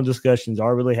back channel discussions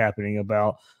are really happening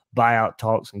about buyout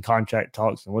talks and contract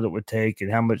talks and what it would take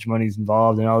and how much money's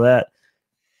involved and all that,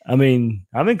 I mean,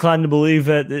 I'm inclined to believe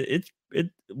that it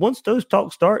once those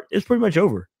talks start, it's pretty much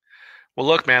over. Well,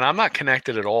 look, man, I'm not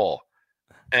connected at all.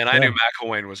 And I knew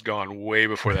McElwain was gone way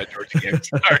before that Georgia game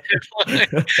started.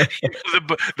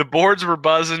 The boards were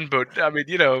buzzing, but I mean,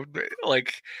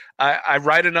 I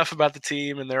write enough about the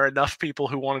team, and there are enough people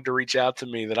who wanted to reach out to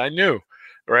me that I knew,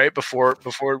 right before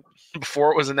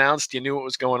it was announced. You knew what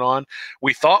was going on.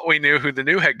 We thought we knew who the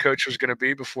new head coach was going to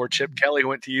be before Chip Kelly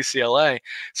went to UCLA.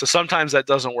 So sometimes that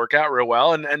doesn't work out real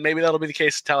well, and maybe that'll be the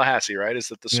case in Tallahassee, right? Is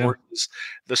that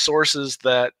the sources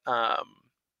that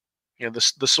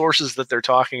the sources that they're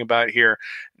talking about here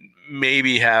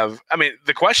maybe have. I mean,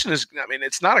 the question is,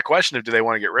 it's not a question of do they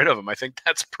want to get rid of him. I think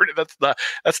that's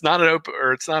not an open,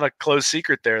 or it's not a closed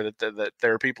secret there that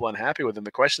there are people unhappy with him.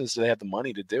 The question is, do they have the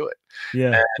money to do it?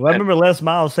 Yeah. I remember Les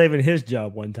Miles saving his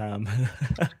job one time.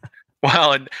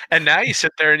 Well, and now you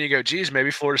sit there and you go, geez,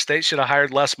 maybe Florida State should have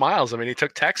hired Les Miles. I mean, he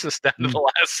took Texas down to the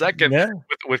last second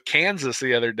with Kansas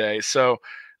the other day. So,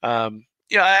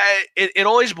 it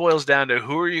always boils down to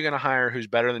who are you going to hire who's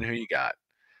better than who you got,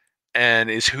 and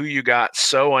is who you got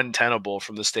so untenable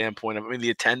from the standpoint of, the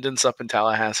attendance up in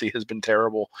Tallahassee has been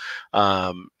terrible.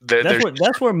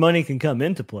 That's where money can come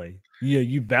into play.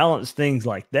 You balance things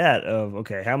like that of,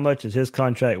 okay, how much is his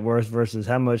contract worth versus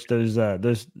how much those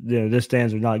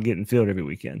stands are not getting filled every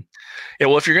weekend. Yeah,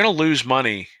 well, if you're going to lose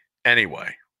money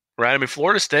anyway, right? I mean,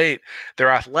 Florida State,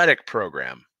 their athletic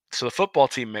program. So the football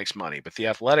team makes money, but the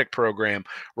athletic program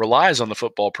relies on the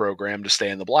football program to stay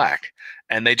in the black,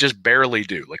 and they just barely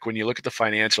do. Like when you look at the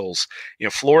financials,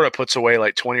 Florida puts away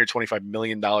like $20 or $25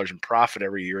 million in profit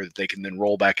every year that they can then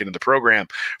roll back into the program.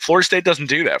 Florida State doesn't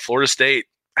do that. Florida State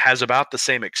has about the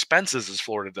same expenses as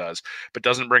Florida does, but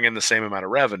doesn't bring in the same amount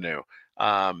of revenue.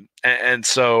 And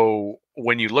so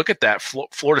when you look at that,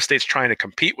 Florida State's trying to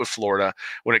compete with Florida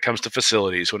when it comes to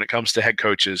facilities, when it comes to head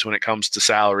coaches, when it comes to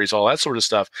salaries, all that sort of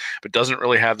stuff, but doesn't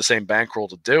really have the same bankroll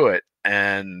to do it.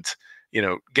 And,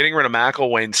 getting rid of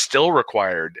McElwain still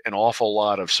required an awful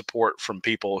lot of support from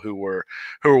people who were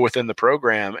within the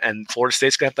program. And Florida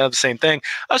State's going to have the same thing,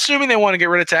 assuming they want to get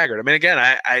rid of Taggart. I mean, again,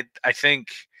 I think,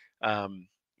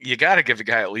 you got to give the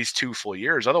guy at least 2 full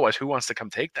years. Otherwise, who wants to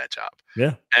come take that job?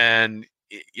 Yeah. And,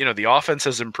 the offense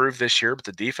has improved this year, but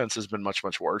the defense has been much,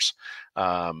 much worse.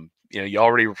 You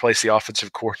already replaced the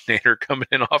offensive coordinator coming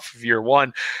in off of year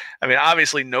 1. I mean,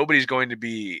 obviously nobody's going to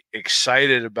be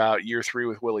excited about year 3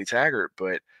 with Willie Taggart,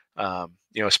 but,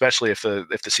 especially if the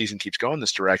season keeps going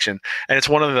this direction. And it's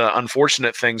one of the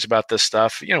unfortunate things about this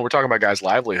stuff. We're talking about guys'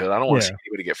 livelihood. I don't want to see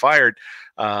anybody get fired.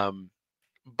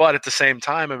 But at the same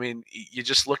time, I mean, you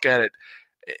just look at it,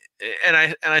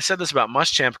 and I said this about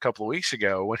Muschamp a couple of weeks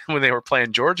ago when they were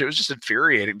playing Georgia. It was just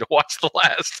infuriating to watch the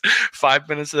last 5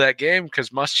 minutes of that game because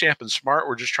Muschamp and Smart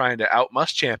were just trying to out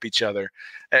Muschamp each other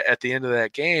at the end of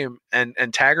that game, and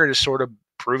Taggart has sort of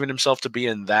proven himself to be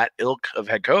in that ilk of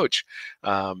head coach.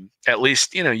 At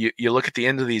least, you look at the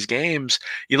end of these games,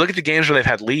 you look at the games where they've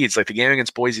had leads, like the game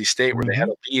against Boise State where they had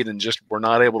a lead and just were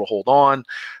not able to hold on.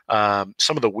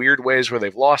 Some of the weird ways where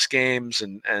they've lost games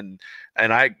and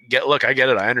I get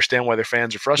it. I understand why their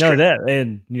fans are frustrated.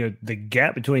 The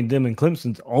gap between them and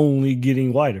Clemson's only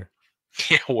getting wider.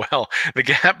 Yeah, well, the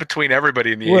gap between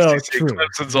everybody in the ACC and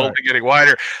Clemson's only getting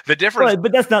wider. The difference,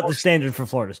 but that's not the standard for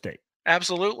Florida State.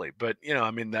 Absolutely, but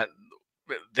that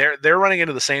they're running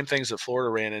into the same things that Florida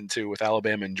ran into with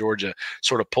Alabama and Georgia,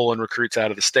 sort of pulling recruits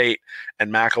out of the state,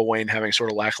 and McElwain having sort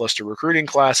of lackluster recruiting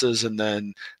classes. And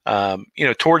then,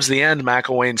 towards the end,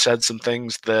 McElwain said some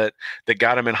things that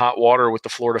got him in hot water with the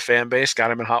Florida fan base, got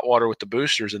him in hot water with the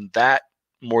boosters, and that,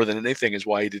 more than anything, is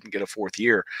why he didn't get a fourth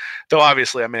year. Though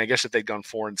obviously, I guess if they'd gone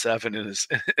 4-7 in his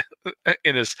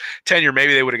in his tenure,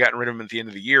 maybe they would have gotten rid of him at the end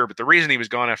of the year. But the reason he was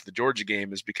gone after the Georgia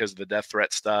game is because of the death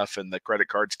threat stuff and the credit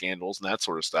card scandals and that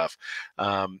sort of stuff.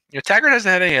 Taggart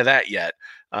hasn't had any of that yet.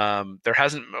 There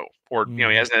hasn't, he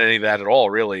hasn't had any of that at all,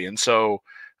 really. And so,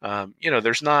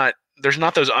 there's not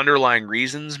those underlying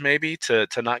reasons maybe to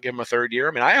not give him a third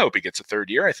year. I hope he gets a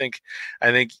third year. I think.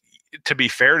 To be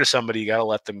fair to somebody, you got to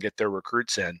let them get their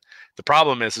recruits in. The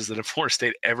problem is that in Florida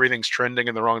State, everything's trending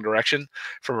in the wrong direction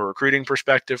from a recruiting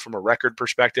perspective, from a record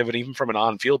perspective, and even from an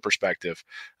on-field perspective.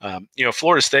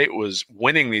 Florida State was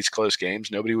winning these close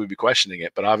games. Nobody would be questioning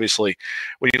it. But obviously,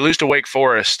 when you lose to Wake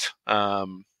Forest,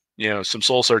 some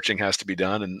soul searching has to be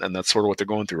done, and that's sort of what they're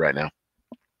going through right now.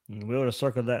 We ought to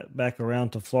circle that back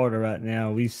around to Florida right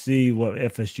now. We see what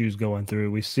FSU's going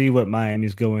through. We see what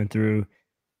Miami's going through.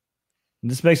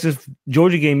 This makes this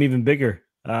Georgia game even bigger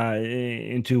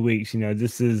in 2 weeks.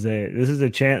 This is a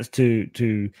chance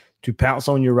to pounce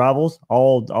on your rivals.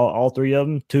 All three of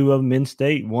them, two of them in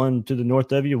state, one to the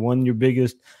north of you, one your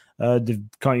biggest your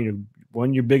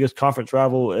biggest conference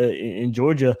rival in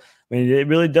Georgia. It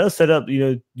really does set up.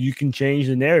 You can change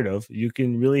the narrative. You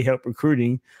can really help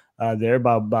recruiting there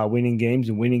by winning games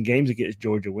against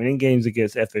Georgia, winning games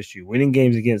against FSU, winning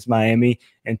games against Miami,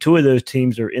 and two of those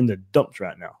teams are in the dumps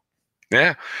right now.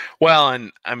 Yeah. Well,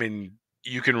 and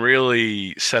you can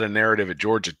really set a narrative at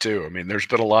Georgia too. There's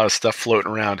been a lot of stuff floating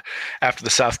around after the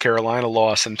South Carolina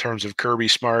loss in terms of Kirby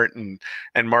Smart and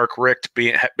Mark Richt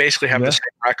basically having the same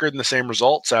record and the same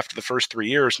results after the first 3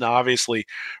 years. Now, obviously,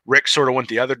 Richt sort of went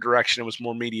the other direction. It was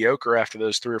more mediocre after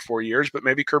those 3 or 4 years, but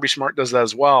maybe Kirby Smart does that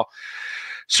as well.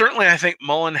 Certainly, I think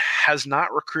Mullen has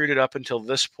not recruited up until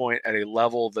this point at a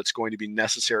level that's going to be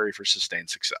necessary for sustained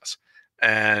success.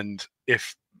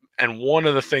 And one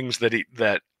of the things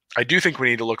that I do think we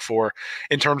need to look for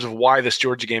in terms of why this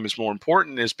Georgia game is more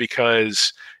important is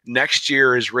because next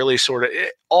year is really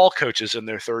all coaches in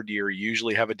their third year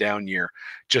usually have a down year,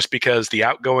 just because the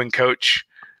outgoing coach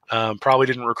probably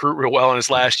didn't recruit real well in his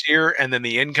last year, and then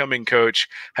the incoming coach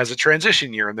has a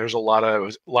transition year, and there's a lot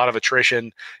of attrition.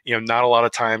 Not a lot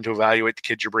of time to evaluate the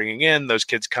kids you're bringing in. Those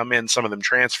kids come in, some of them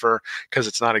transfer because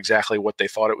it's not exactly what they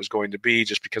thought it was going to be,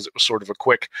 just because it was sort of a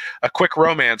quick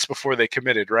romance before they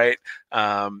committed, right?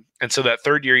 And so that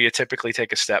third year, you typically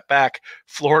take a step back.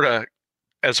 Florida,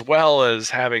 as well as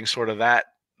having sort of that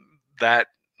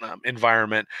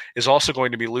environment, is also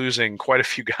going to be losing quite a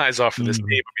few guys off of this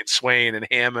team. Swain and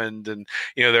Hammond, and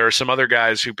there are some other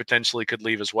guys who potentially could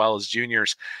leave as well as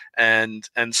juniors, and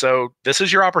so this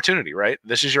is your opportunity, right?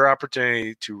 This is your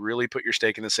opportunity to really put your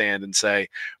stake in the sand and say,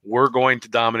 we're going to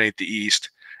dominate the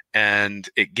East. And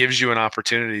it gives you an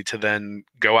opportunity to then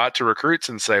go out to recruits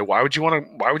and say, why would you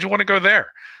want to go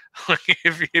there?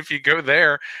 If you go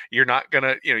there, you're not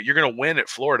gonna, you're gonna win at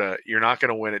Florida. You're not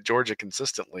gonna win at Georgia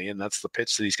consistently, and that's the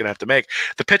pitch that he's gonna have to make.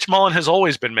 The pitch Mullen has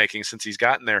always been making since he's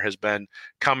gotten there has been,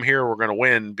 "Come here, we're gonna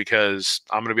win because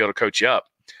I'm gonna be able to coach you up."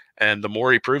 And the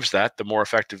more he proves that, the more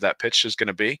effective that pitch is going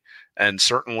to be. And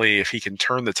certainly, if he can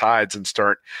turn the tides and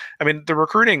start, the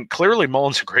recruiting. Clearly,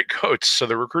 Mullen's a great coach, so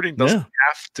the recruiting doesn't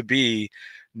have to be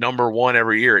number one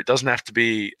every year. It doesn't have to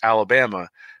be Alabama,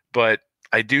 but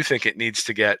I do think it needs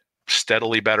to get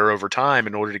steadily better over time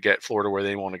in order to get Florida where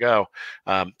they want to go.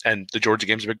 And the Georgia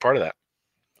game's a big part of that.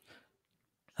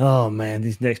 Oh, man,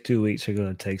 these next 2 weeks are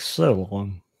going to take so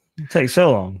long.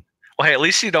 Well, hey, at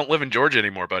least you don't live in Georgia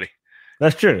anymore, buddy.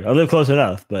 That's true. I live close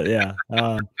enough, but yeah.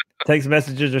 Text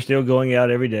messages are still going out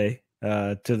every day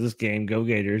to this game, Go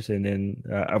Gators, and then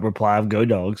a reply of Go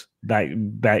Dogs back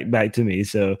to me.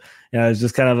 So, it's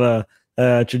just kind of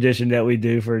a tradition that we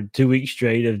do for 2 weeks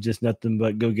straight of just nothing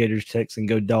but Go Gators text and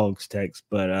Go Dogs text.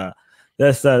 But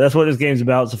that's what this game's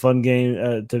about. It's a fun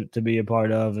game to be a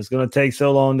part of. It's going to take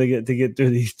so long to get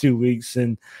through these 2 weeks,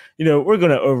 and we're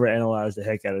going to overanalyze the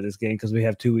heck out of this game because we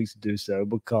have 2 weeks to do so.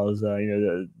 Because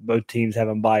both teams have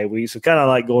a bye week, so kind of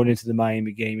like going into the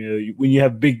Miami game. When you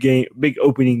have big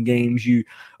opening games, you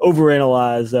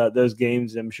overanalyze those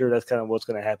games. And I'm sure that's kind of what's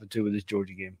going to happen too with this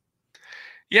Georgia game.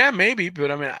 Yeah, maybe,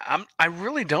 but I mean, I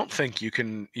really don't think you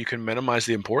can minimize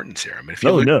the importance here. I mean, if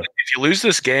you lose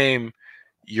this game,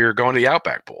 you're going to the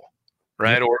Outback Bowl,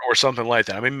 right? Mm-hmm. Or something like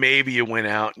that. I mean, maybe you win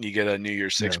out and you get a New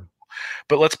Year's Six Bowl.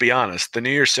 But let's be honest, the New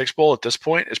Year's Six Bowl at this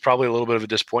point is probably a little bit of a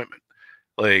disappointment.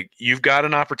 Like, you've got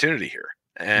an opportunity here.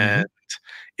 And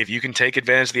if you can take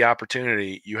advantage of the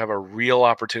opportunity, you have a real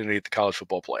opportunity at the college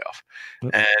football playoff.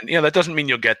 Mm-hmm. And, that doesn't mean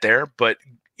you'll get there, but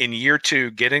in year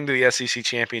 2, getting to the SEC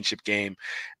championship game,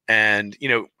 and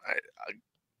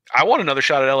I want another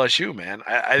shot at LSU, man.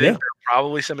 I think there are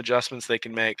probably some adjustments they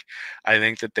can make. I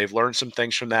think that they've learned some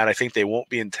things from that. I think they won't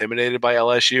be intimidated by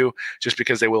LSU just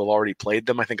because they will have already played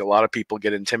them. I think a lot of people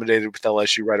get intimidated with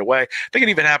LSU right away. I think it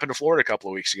even happened to Florida a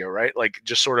couple of weeks ago, right? Like,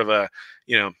 just sort of a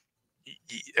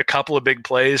couple of big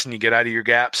plays and you get out of your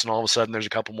gaps, and all of a sudden there's a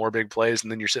couple more big plays,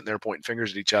 and then you're sitting there pointing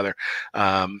fingers at each other.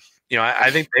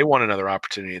 I think they want another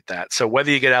opportunity at that. So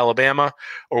whether you get Alabama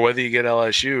or whether you get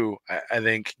LSU, I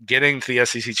think getting to the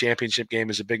SEC championship game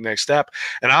is a big next step.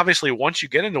 And obviously, once you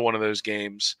get into one of those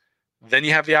games, then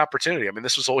you have the opportunity. I mean,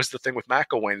 this was always the thing with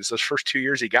McElwain. Is those first 2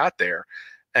 years he got there,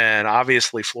 and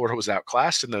obviously Florida was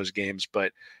outclassed in those games,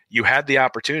 but you had the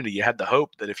opportunity. You had the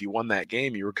hope that if you won that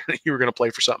game, you were going to play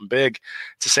for something big.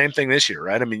 It's the same thing this year,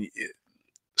 right? I mean,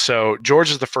 so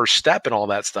Georgia's the first step in all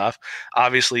that stuff.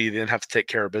 Obviously, you then have to take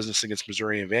care of business against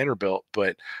Missouri and Vanderbilt,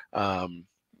 but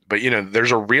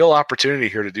there's a real opportunity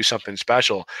here to do something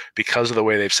special because of the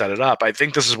way they've set it up. I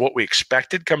think this is what we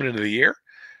expected coming into the year,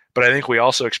 but I think we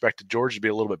also expected Georgia to be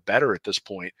a little bit better at this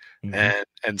point. Mm-hmm.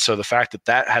 And so the fact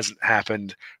that hasn't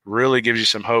happened really gives you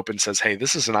some hope and says, hey,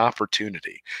 this is an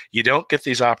opportunity. You don't get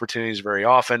these opportunities very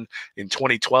often. In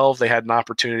 2012, they had an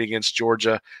opportunity against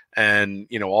Georgia, and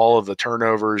all of the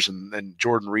turnovers and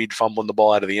Jordan Reed fumbling the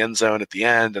ball out of the end zone at the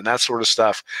end and that sort of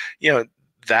stuff.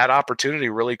 That opportunity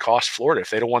really cost Florida.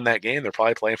 If they'd have won that game, they're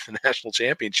probably playing for the national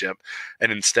championship.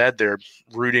 And instead they're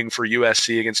rooting for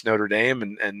USC against Notre Dame,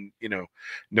 and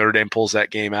Notre Dame pulls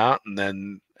that game out, and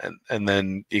then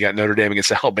you got Notre Dame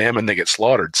against Alabama and they get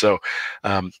slaughtered. So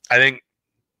I think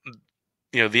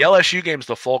the LSU game's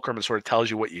the fulcrum and sort of tells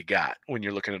you what you got when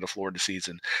you're looking at a Florida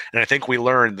season. And I think we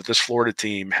learned that this Florida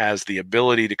team has the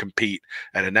ability to compete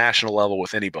at a national level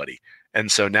with anybody. And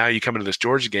so now you come into this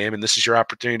Georgia game, and this is your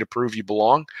opportunity to prove you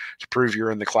belong, to prove you're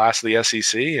in the class of the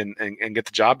SEC and get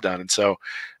the job done. And so,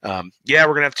 we're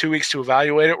going to have 2 weeks to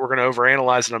evaluate it. We're going to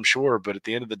overanalyze it, I'm sure. But at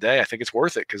the end of the day, I think it's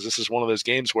worth it because this is one of those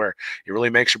games where it really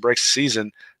makes or breaks the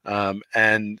season,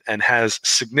 and has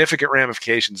significant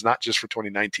ramifications, not just for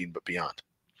 2019, but beyond.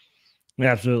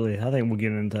 Yeah, absolutely. I think we'll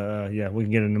get into we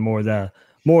can get into more of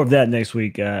that next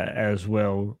week as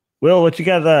well. Will, what you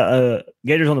got?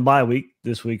 Gators on the bye week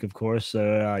this week, of course.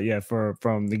 So,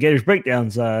 from the Gators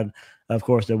breakdown side, of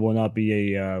course, there will not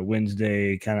be a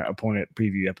Wednesday kind of opponent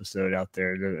preview episode out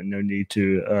there. No need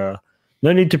to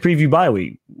preview bye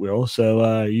week, Will.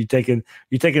 So, you taking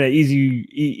an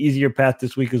easier path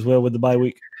this week as well with the bye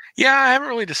week? Yeah, I haven't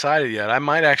really decided yet. I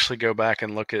might actually go back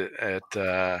and look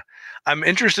at I'm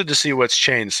interested to see what's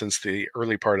changed since the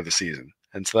early part of the season.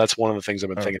 And so that's one of the things I've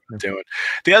been thinking about doing.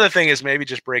 The other thing is maybe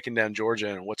just breaking down Georgia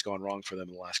and what's gone wrong for them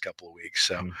in the last couple of weeks.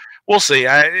 So we'll see.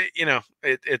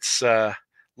 It's a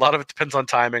lot of it depends on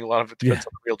timing. A lot of it depends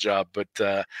on the real job. But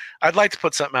I'd like to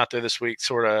put something out there this week,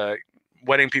 sort of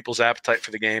whetting people's appetite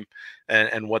for the game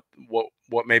and what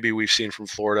maybe we've seen from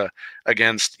Florida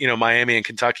against, Miami and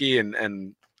Kentucky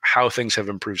and how things have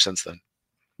improved since then.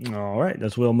 All right.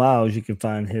 That's Will Miles. You can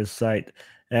find his site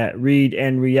at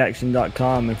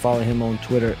readandreaction.com and follow him on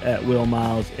Twitter at Will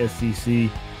Miles SEC.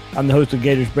 I'm the host of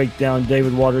Gators Breakdown,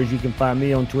 David Waters. You can find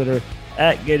me on Twitter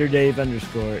at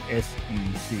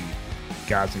GatorDave_SEC.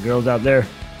 Guys and girls out there,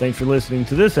 thanks for listening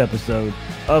to this episode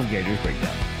of Gators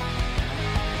Breakdown.